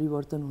त्यो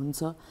परिवर्तन हुन्छ,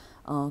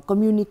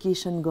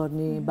 कम्युनिकेसन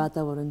गर्ने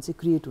वातावरण चाहिँ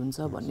क्रिएट हुन्छ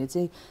भन्ने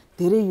चाहिँ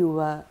धेरै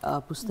युवा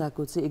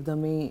पुस्ताको चाहिँ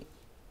एकदमै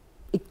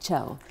इच्छा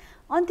हो।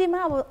 अन्त्यमा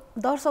अब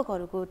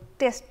दर्शकहरूको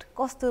टेस्ट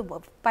कस्तो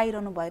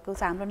पाइरहनु भएको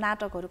छ, हाम्रो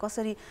नाटकहरू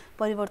कसरी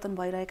परिवर्तन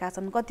भइरहेका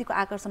छन्, कतिको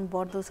आकर्षण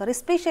बढ्दो छ, र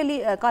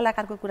स्पेसली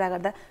कलाकारको कुरा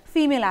गर्दा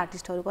फिमेल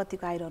आर्टिस्टहरू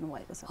कतिको आइरहनु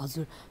भएको छ?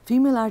 हजुर,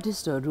 फिमेल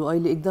आर्टिस्टहरू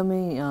अहिले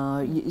एकदमै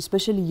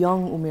स्पेसली यङ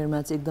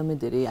उमेरमा चाहिँ एकदमै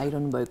धेरै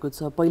आइरहनु भएको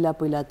छ। पहिला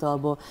त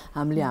अब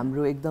हामीले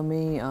हाम्रो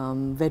एकदमै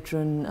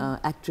भेटरन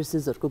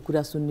एक्ट्रेसेसहरूको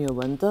कुरा सुन्ने हो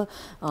भने त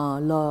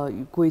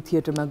ल कोही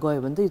थिएटरमा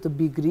गयो भने त यो त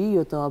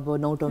बिग्री, यो त अब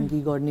नौटङ्की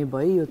गर्ने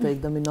भयो, यो त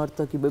एकदमै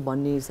नर्तकी भयो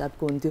भन्ने हिसाबको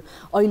हुन्थ्यो।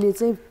 अहिले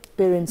चाहिँ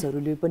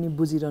पेरेन्ट्सहरूले पनि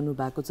बुझिरहनु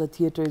भएको छ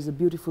theatre is a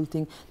beautiful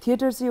thing.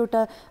 Theatre चाहिँ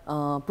एउटा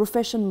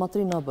प्रोफेसन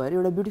मात्रै नभएर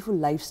एउटा ब्युटिफुल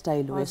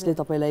लाइफस्टाइल हो। यसले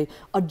तपाईँलाई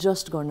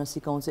एडजस्ट गर्न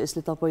सिकाउँछ,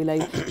 यसले तपाईँलाई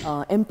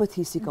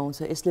एम्पथी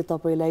सिकाउँछ, यसले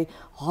तपाईँलाई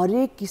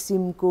हरेक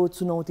किसिमको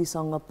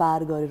चुनौतीसँग पार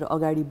गरेर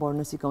अगाडि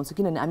बढ्न सिकाउँछ।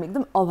 किनभने हामी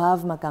एकदम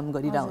अभावमा काम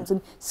गरिरहेको हुन्छ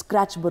नि,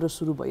 स्क्रैचबाट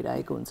सुरु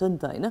भइरहेको हुन्छ नि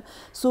त होइन।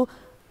 सो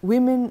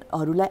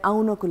वुमेनहरूलाई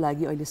आउनको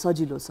लागि अहिले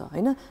सजिलो छ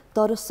होइन,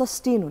 तर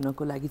सस्टेन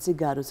हुनको लागि चाहिँ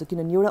गाह्रो छ।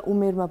 किनभने एउटा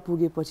उमेरमा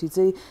पुगेपछि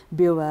चाहिँ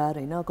व्यवहार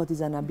होइन,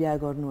 कतिजना बिहा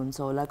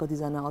गर्नुहुन्छ होला,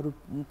 कतिजना अरू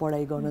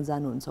पढाइ गर्न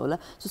जानुहुन्छ होला।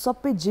 सो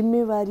सबै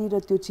जिम्मेवारी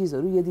र त्यो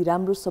चिजहरू यदि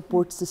राम्रो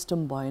सपोर्ट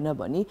सिस्टम भएन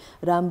भने,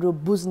 राम्रो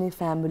बुझ्ने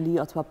फ्यामिली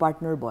अथवा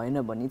पार्टनर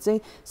भएन भने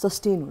चाहिँ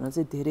सस्टेन हुन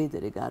चाहिँ धेरै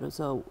धेरै गाह्रो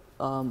छ।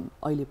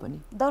 अहिले पनि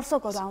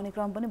दर्शकहरू आउने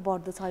क्रम पनि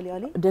बढ्दो छ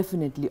अहिले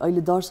डेफिनेटली।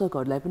 अहिले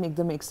दर्शकहरूलाई पनि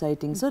एकदमै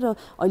एक्साइटिङ छ र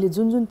अहिले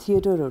जुन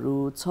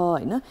थिएटरहरू छ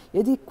होइन,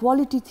 यदि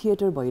क्वालिटी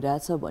थिएटर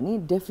भइरहेछ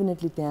भने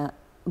डेफिनेटली त्यहाँ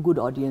गुड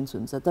अडियन्स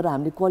हुन्छ, तर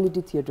हामीले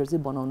क्वालिटी थिएटर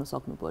चाहिँ बनाउन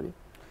सक्नु पर्यो।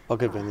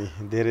 पक्कै पनि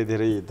धेरै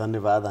धेरै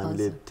धन्यवाद।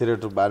 हामीले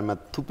थिएटर बारेमा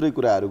थुप्रै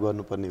कुराहरू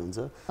गर्नुपर्ने हुन्छ,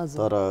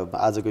 तर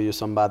आजको यो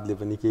संवादले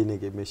पनि केही न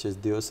केही मेसेज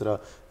दियोस् र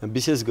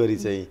विशेष गरी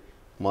चाहिँ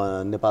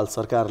म नेपाल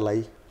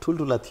सरकारलाई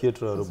ठुल्ठुला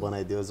थिएटरहरू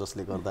बनाइदियोस्,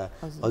 जसले गर्दा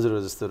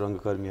हजुरहरू जस्तो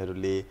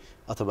रङ्गकर्मीहरूले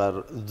अथवा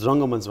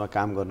रङ्गमञ्चमा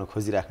काम गर्न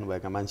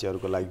खोजिराख्नुभएका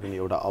मान्छेहरूको लागि पनि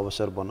एउटा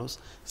अवसर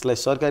बनोस्। यसलाई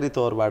सरकारी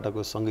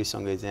तौरबाटको सँगै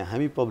चाहिँ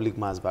हामी पब्लिक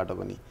माझबाट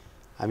पनि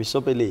हामी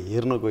सबैले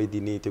हेर्न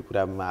गइदिने, त्यो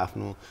कुरामा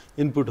आफ्नो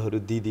इनपुटहरू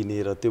दिइदिने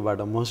र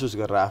त्योबाट महसुस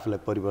गरेर आफूलाई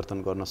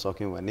परिवर्तन गर्न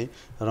सक्यौँ भने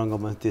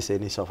रङ्गमञ्च त्यसै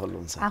नै सफल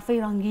हुन्छ,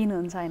 आफै रङ्गीन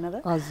हुन्छ होइन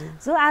त।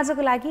 सो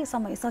आजको लागि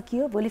समय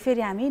सकियो, भोलि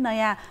फेरि हामी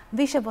नयाँ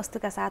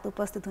विषयवस्तुका साथ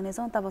उपस्थित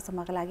हुनेछौँ।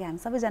 तबसम्मका लागि हामी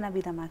सबैजना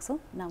बिदा माग्छौँ।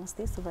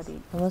 नमस्ते, शुभ दिन।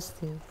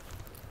 नमस्ते।